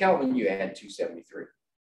go Kelvin, you add 273.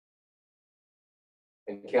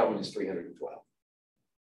 And Kelvin is 312.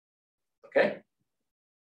 Okay?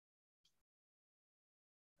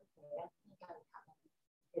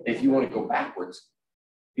 If you want to go backwards,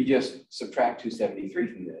 you just subtract 273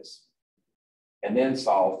 from this and then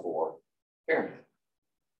solve for Fahrenheit.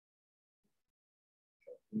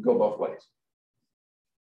 You go both ways.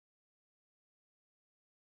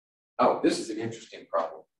 Oh, this is an interesting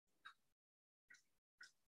problem.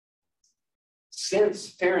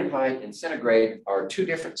 Since Fahrenheit and centigrade are two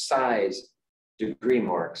different size degree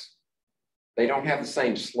marks, they don't have the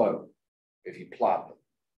same slope if you plot them.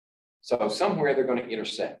 So somewhere they're going to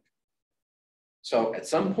intersect. So at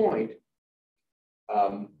some point,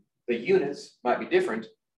 the units might be different,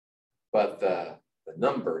 but the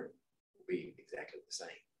number will be exactly the same.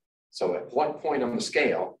 So at what point on the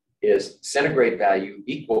scale is centigrade value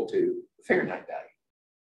equal to the Fahrenheit value?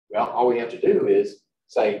 Well, all we have to do is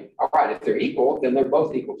say, all right, if they're equal, then they're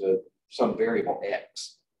both equal to some variable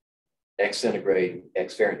x. X centigrade,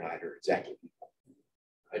 x Fahrenheit are exactly equal.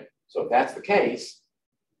 Right? So if that's the case,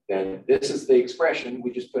 then this is the expression.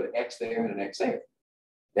 We just put an x there and an x there.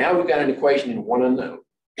 Now we've got an equation in one unknown.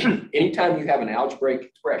 Anytime you have an algebraic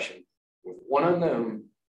expression with one unknown,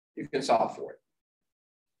 you can solve for it.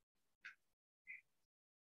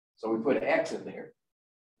 So we put x in there.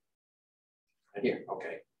 And here,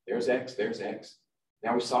 okay, there's x, there's x.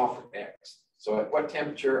 Now we solve for x. So at what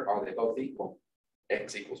temperature are they both equal?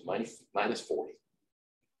 X equals minus 40.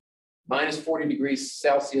 Minus 40 degrees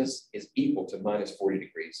Celsius is equal to minus 40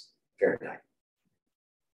 degrees Fahrenheit.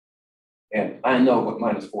 And I know what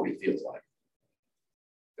minus 40 feels like,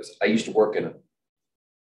 because I used to work in a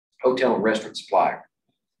hotel and restaurant supplier.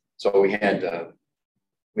 So we had a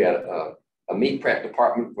meat prep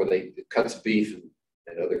department where they cuts beef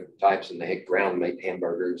and other types, and they had ground meat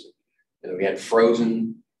hamburgers. And we had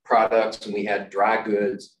frozen products, and we had dry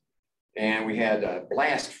goods, and we had a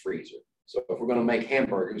blast freezer. So if we're going to make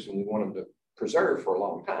hamburgers and we want them to preserve for a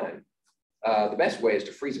long time, the best way is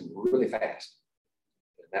to freeze them really fast.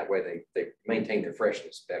 And that way they maintain their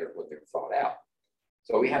freshness better when they're thawed out.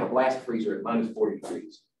 So we had a blast freezer at minus 40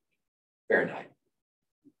 degrees Fahrenheit.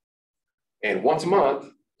 And once a month,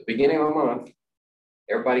 the beginning of the month,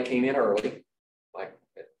 everybody came in early, like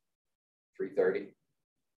at 3:30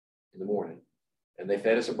 in the morning, and they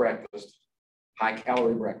fed us a breakfast, high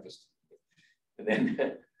calorie breakfast. And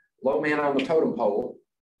then low man on the totem pole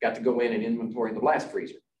got to go in and inventory the blast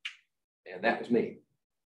freezer. And that was me.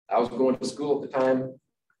 I was going to school at the time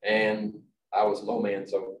and I was a low man.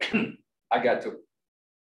 So I got to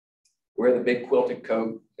wear the big quilted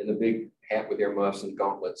coat and the big hat with earmuffs and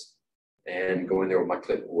gauntlets and go in there with my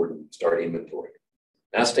clipboard and start inventory.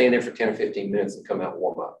 And I stay in there for 10 or 15 minutes and come out and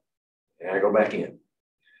warm up. And I go back in.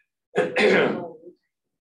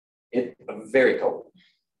 It's very cold.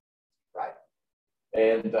 Right.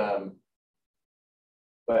 And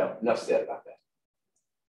well, enough said about that.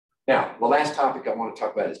 Now, the last topic I want to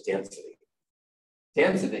talk about is density.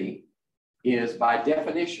 Density is by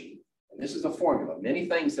definition, and this is a formula. Many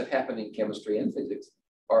things that happen in chemistry and physics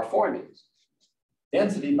are formulas.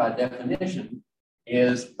 Density by definition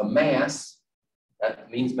is the mass, that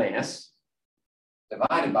means mass,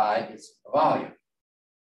 divided by its volume.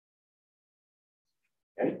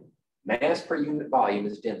 Okay? Mass per unit volume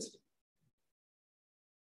is density.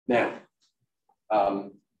 Now,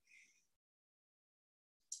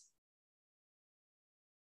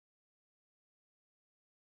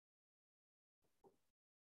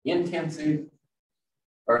 intensive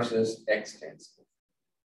versus extensive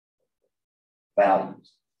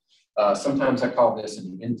values. Sometimes I call this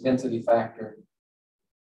an intensity factor.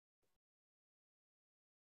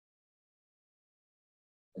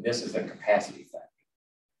 And this is a capacity factor.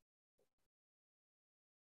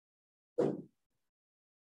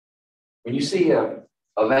 When you see a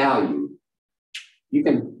value, you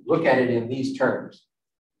can look at it in these terms.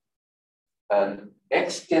 An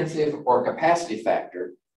extensive or capacity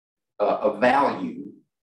factor, a value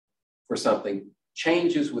for something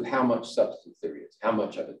changes with how much substance there is, how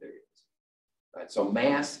much of it there is. Right? So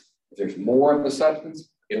mass, if there's more of the substance,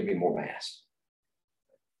 it'll be more mass.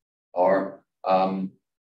 Or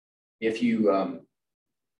if you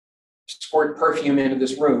squirt perfume into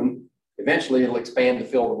this room, eventually it'll expand to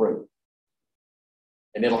fill the room.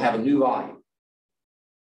 And it'll have a new volume.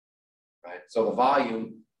 Right? So the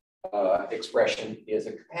volume expression is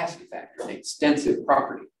a capacity factor, an extensive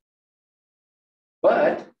property.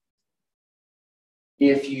 But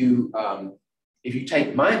if you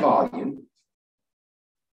take my volume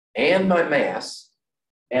and my mass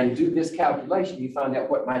and do this calculation, you find out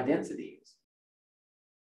what my density is.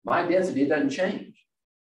 My density doesn't change,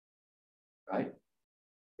 right?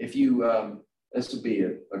 If you, this would be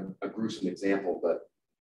a gruesome example, but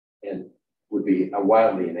and would be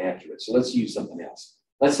wildly inaccurate. So let's use something else.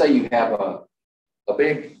 Let's say you have a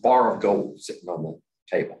big bar of gold sitting on the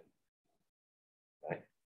table. Right?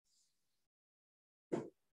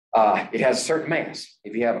 It has a certain mass.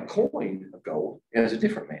 If you have a coin of gold, it has a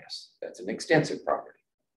different mass. That's an extensive property.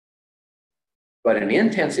 But an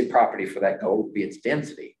intensive property for that gold would be its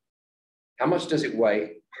density. How much does it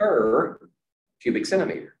weigh per cubic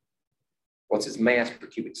centimeter? What's its mass per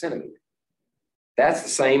cubic centimeter? That's the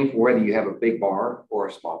same whether you have a big bar or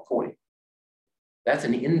a small coin. That's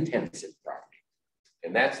an intensive property,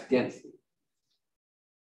 and that's density.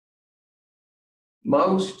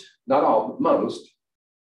 Most, not all, but most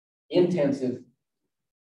intensive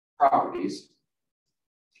properties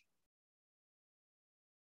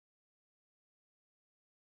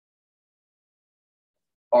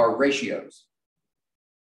are ratios.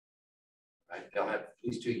 Right? They'll have at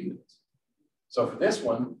least 2 units. So for this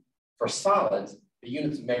one, for solids, the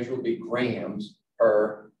units of measure will be grams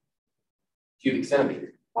per cubic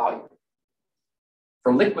centimeter volume.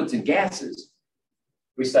 For liquids and gases,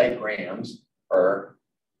 we say grams per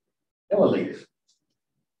milliliter.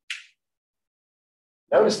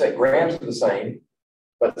 Notice that grams are the same,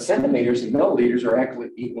 but the centimeters and milliliters are actually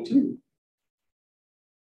equal to.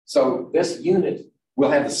 So this unit will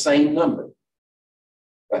have the same number,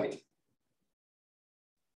 right?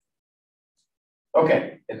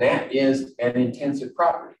 Okay, and that is an intensive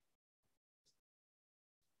property.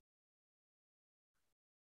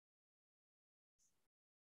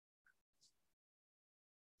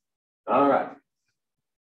 All right.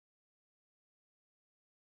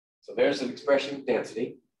 So there's an expression of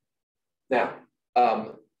density. Now,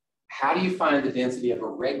 how do you find the density of a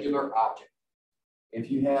regular object?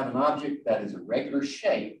 If you have an object that is a regular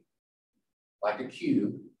shape, like a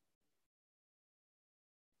cube,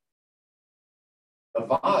 the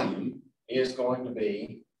volume is going to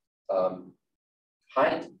be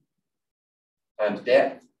height times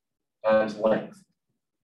depth times length.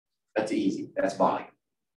 That's easy. That's volume.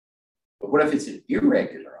 But what if it's an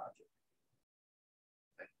irregular object?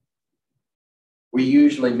 We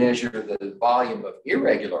usually measure the volume of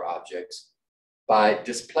irregular objects by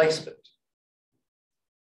displacement.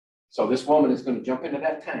 So this woman is going to jump into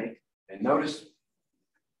that tank, and notice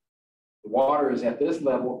the water is at this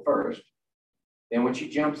level first. Then when she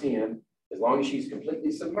jumps in, As long as she's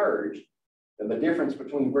completely submerged, then the difference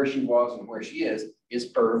between where she was and where she is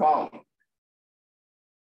per volume.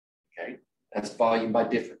 Okay, that's volume by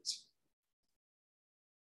difference.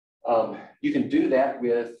 You can do that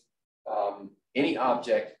with any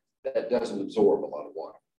object that doesn't absorb a lot of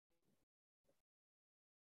water.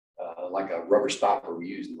 Like a rubber stopper we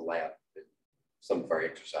use in the lab. Some of our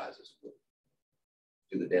exercises will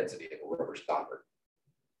do the density of a rubber stopper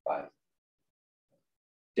by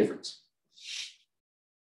difference.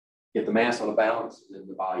 Get the mass on a balance and then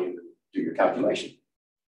the volume and do your calculation.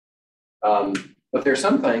 But there are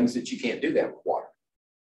some things that you can't do that with water,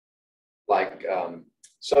 like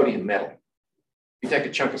sodium metal. You take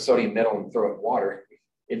a chunk of sodium metal and throw it in water,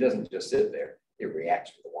 it doesn't just sit there, it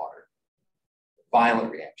reacts with the water.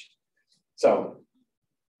 Violent reaction. So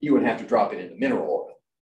you would have to drop it into mineral oil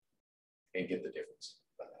and get the difference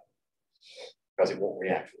because it won't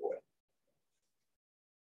react with oil.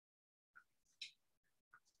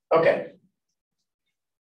 Okay.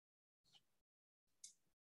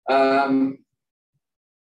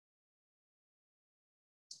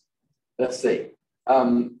 Let's see.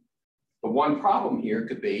 The one problem here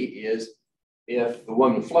could be is if the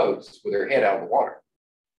woman floats with her head out of the water.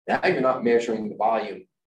 Now you're not measuring the volume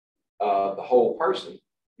of the whole person.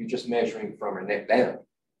 You're just measuring from her neck down.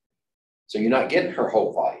 So you're not getting her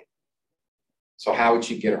whole volume. So how would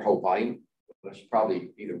she get her whole volume? Well, she'd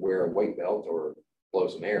probably either wear a weight belt or blow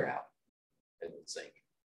some air out and sink.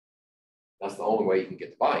 That's the only way you can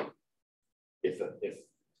get the volume. If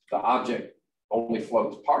the object only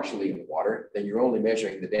floats partially in the water, then you're only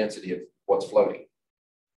measuring the density of what's floating,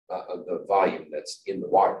 the volume that's in the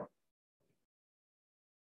water.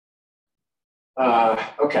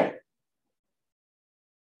 Okay.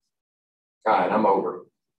 All right, I'm over.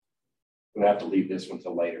 I'm gonna have to leave this one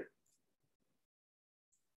till later.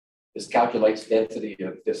 This calculates density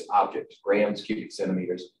of this object, grams, cubic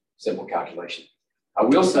centimeters, simple calculation. I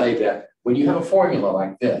will say that when you have a formula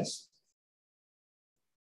like this,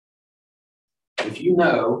 if you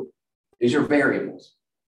know, these are variables.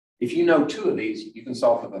 If you know two of these, you can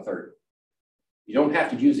solve for the third. You don't have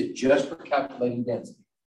to use it just for calculating density.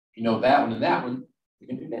 If you know that one and that one, you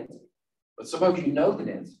can do density. But suppose you know the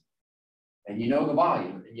density, and you know the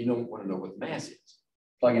volume, and you don't want to know what the mass is.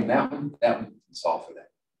 Plug in that one, and solve for that.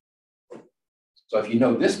 So if you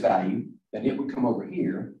know this value, then it would come over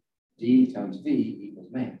here, D times V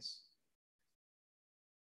equals mass.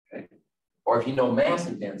 Okay. Or if you know mass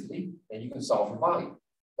and density, then you can solve for volume.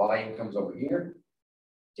 Volume comes over here,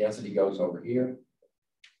 density goes over here,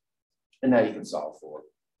 and now you can solve for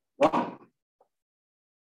volume.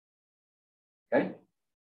 Okay.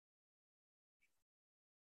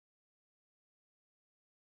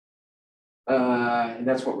 And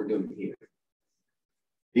that's what we're doing here.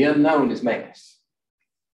 The unknown is mass.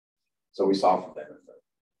 So we solve for that.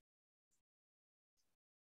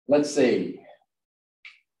 Let's see.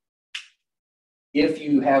 If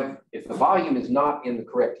the volume is not in the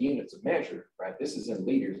correct units of measure, right? This is in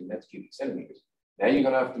liters and that's cubic centimeters. Now you're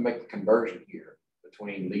going to have to make the conversion here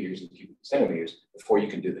between liters and cubic centimeters before you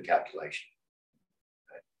can do the calculation.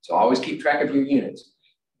 Okay. So always keep track of your units.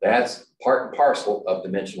 That's part and parcel of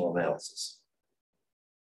dimensional analysis.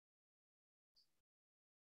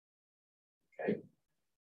 Okay.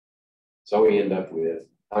 So we end up with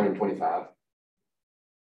 125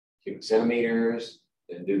 cubic centimeters.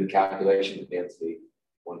 Then do the calculation of density,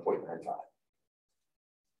 1.95.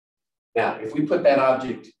 Now, if we put that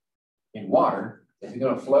object in water, is it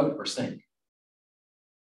going to float or sink?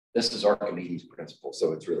 This is Archimedes' principle,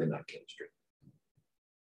 so it's really not chemistry.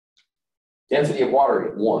 Density of water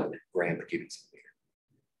at 1 gram per cubic centimeter.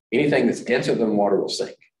 Anything that's denser than water will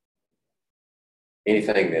sink.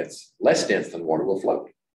 Anything that's less dense than water will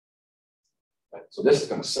float. Right? So this is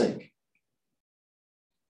going to sink.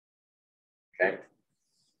 Okay.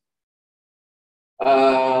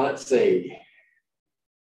 Let's see.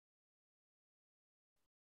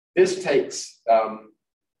 This takes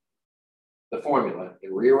the formula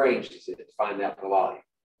and rearranges it to find out the volume.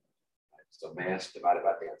 So mass divided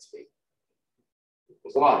by density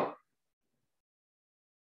equals the volume.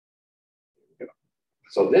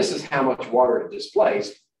 So this is how much water it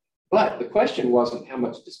displaced, but the question wasn't how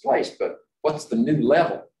much displaced, but what's the new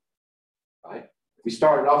level, right? If we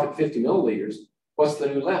started off at 50 milliliters, what's the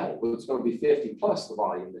new level? Well, it's going to be 50 plus the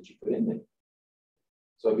volume that you put in there.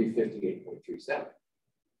 So it'd be 58.37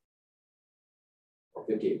 or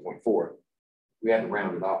 58.4. We had to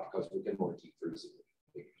round it off because we can only keep 3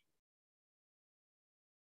 figures.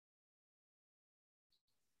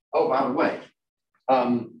 Oh, by the way,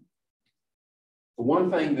 the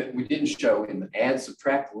one thing that we didn't show in the add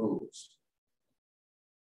subtract rules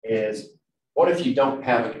is What if you don't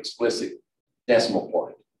have an explicit decimal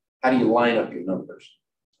point? How do you line up your numbers?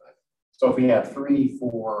 So if we have 3,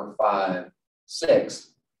 4, 5, 6,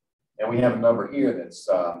 and we have a number here that's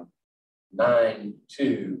 9,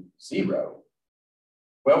 2, 0,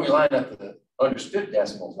 well, we line up the understood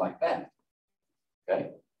decimals like that,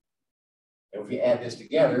 okay? And if we add this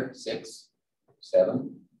together, 6,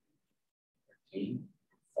 7, 13,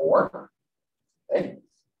 4, okay?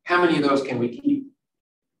 How many of those can we keep?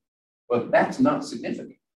 Well, that's not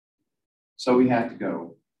significant. So we have to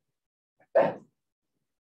go like that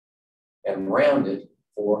and round it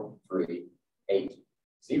 4, 3, 8,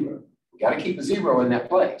 0. We got to keep a 0 in that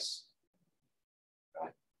place.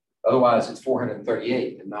 Right? Otherwise, it's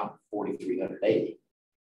 438 and not 4,380.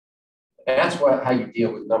 And that's how you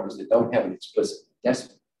deal with numbers that don't have an explicit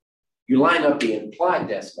decimal. You line up the implied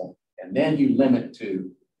decimal, and then you limit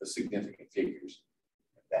to the significant figures.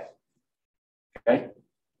 Like that. Okay?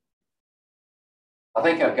 I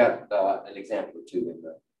think I've got an example or two in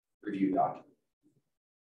the review document.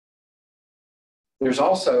 There's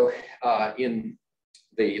also in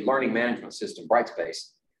the learning management system,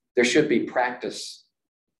 Brightspace, there should be practice,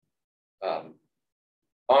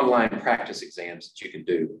 online practice exams that you can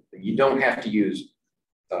do. You don't have to use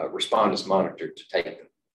Respondus Monitor to take them.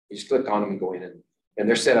 You just click on them and go in, and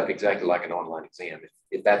they're set up exactly like an online exam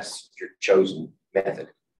if that's your chosen method.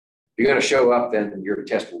 If you're going to show up, then your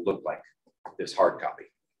test will look like this hard copy.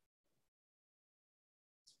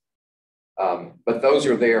 But those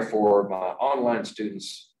are there for my online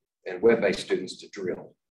students and web-based students to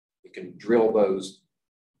drill. You can drill those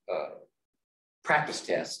practice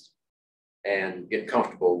tests and get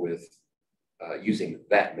comfortable with using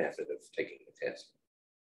that method of taking the test.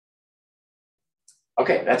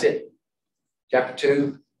 Okay, that's it. Chapter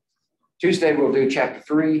 2. Tuesday, we'll do chapter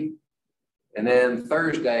 3. And then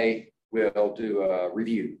Thursday, we'll do a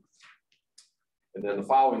review. And then the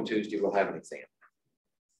following Tuesday, we'll have an exam.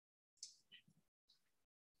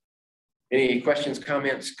 Any questions,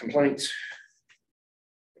 comments, complaints?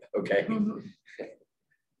 Okay. Mm-hmm.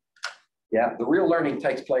 Yeah, the real learning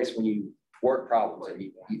takes place when you work problems and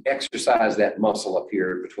you exercise that muscle up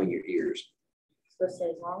here between your ears. So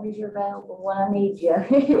say, as long as you're available when I need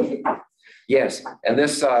you. Yes, and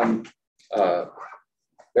this, there's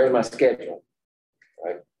my schedule,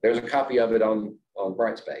 right? There's a copy of it on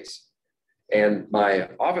Brightspace. And my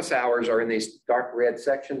office hours are in this dark red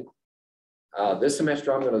section. This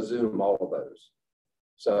semester, I'm going to Zoom all of those.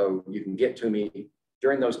 So you can get to me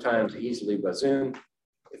during those times easily by Zoom.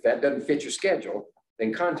 If that doesn't fit your schedule,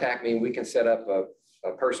 then contact me and we can set up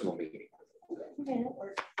a personal meeting. Okay, that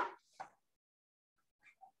works.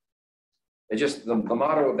 And just the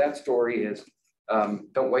motto of that story is,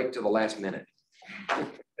 don't wait till the last minute.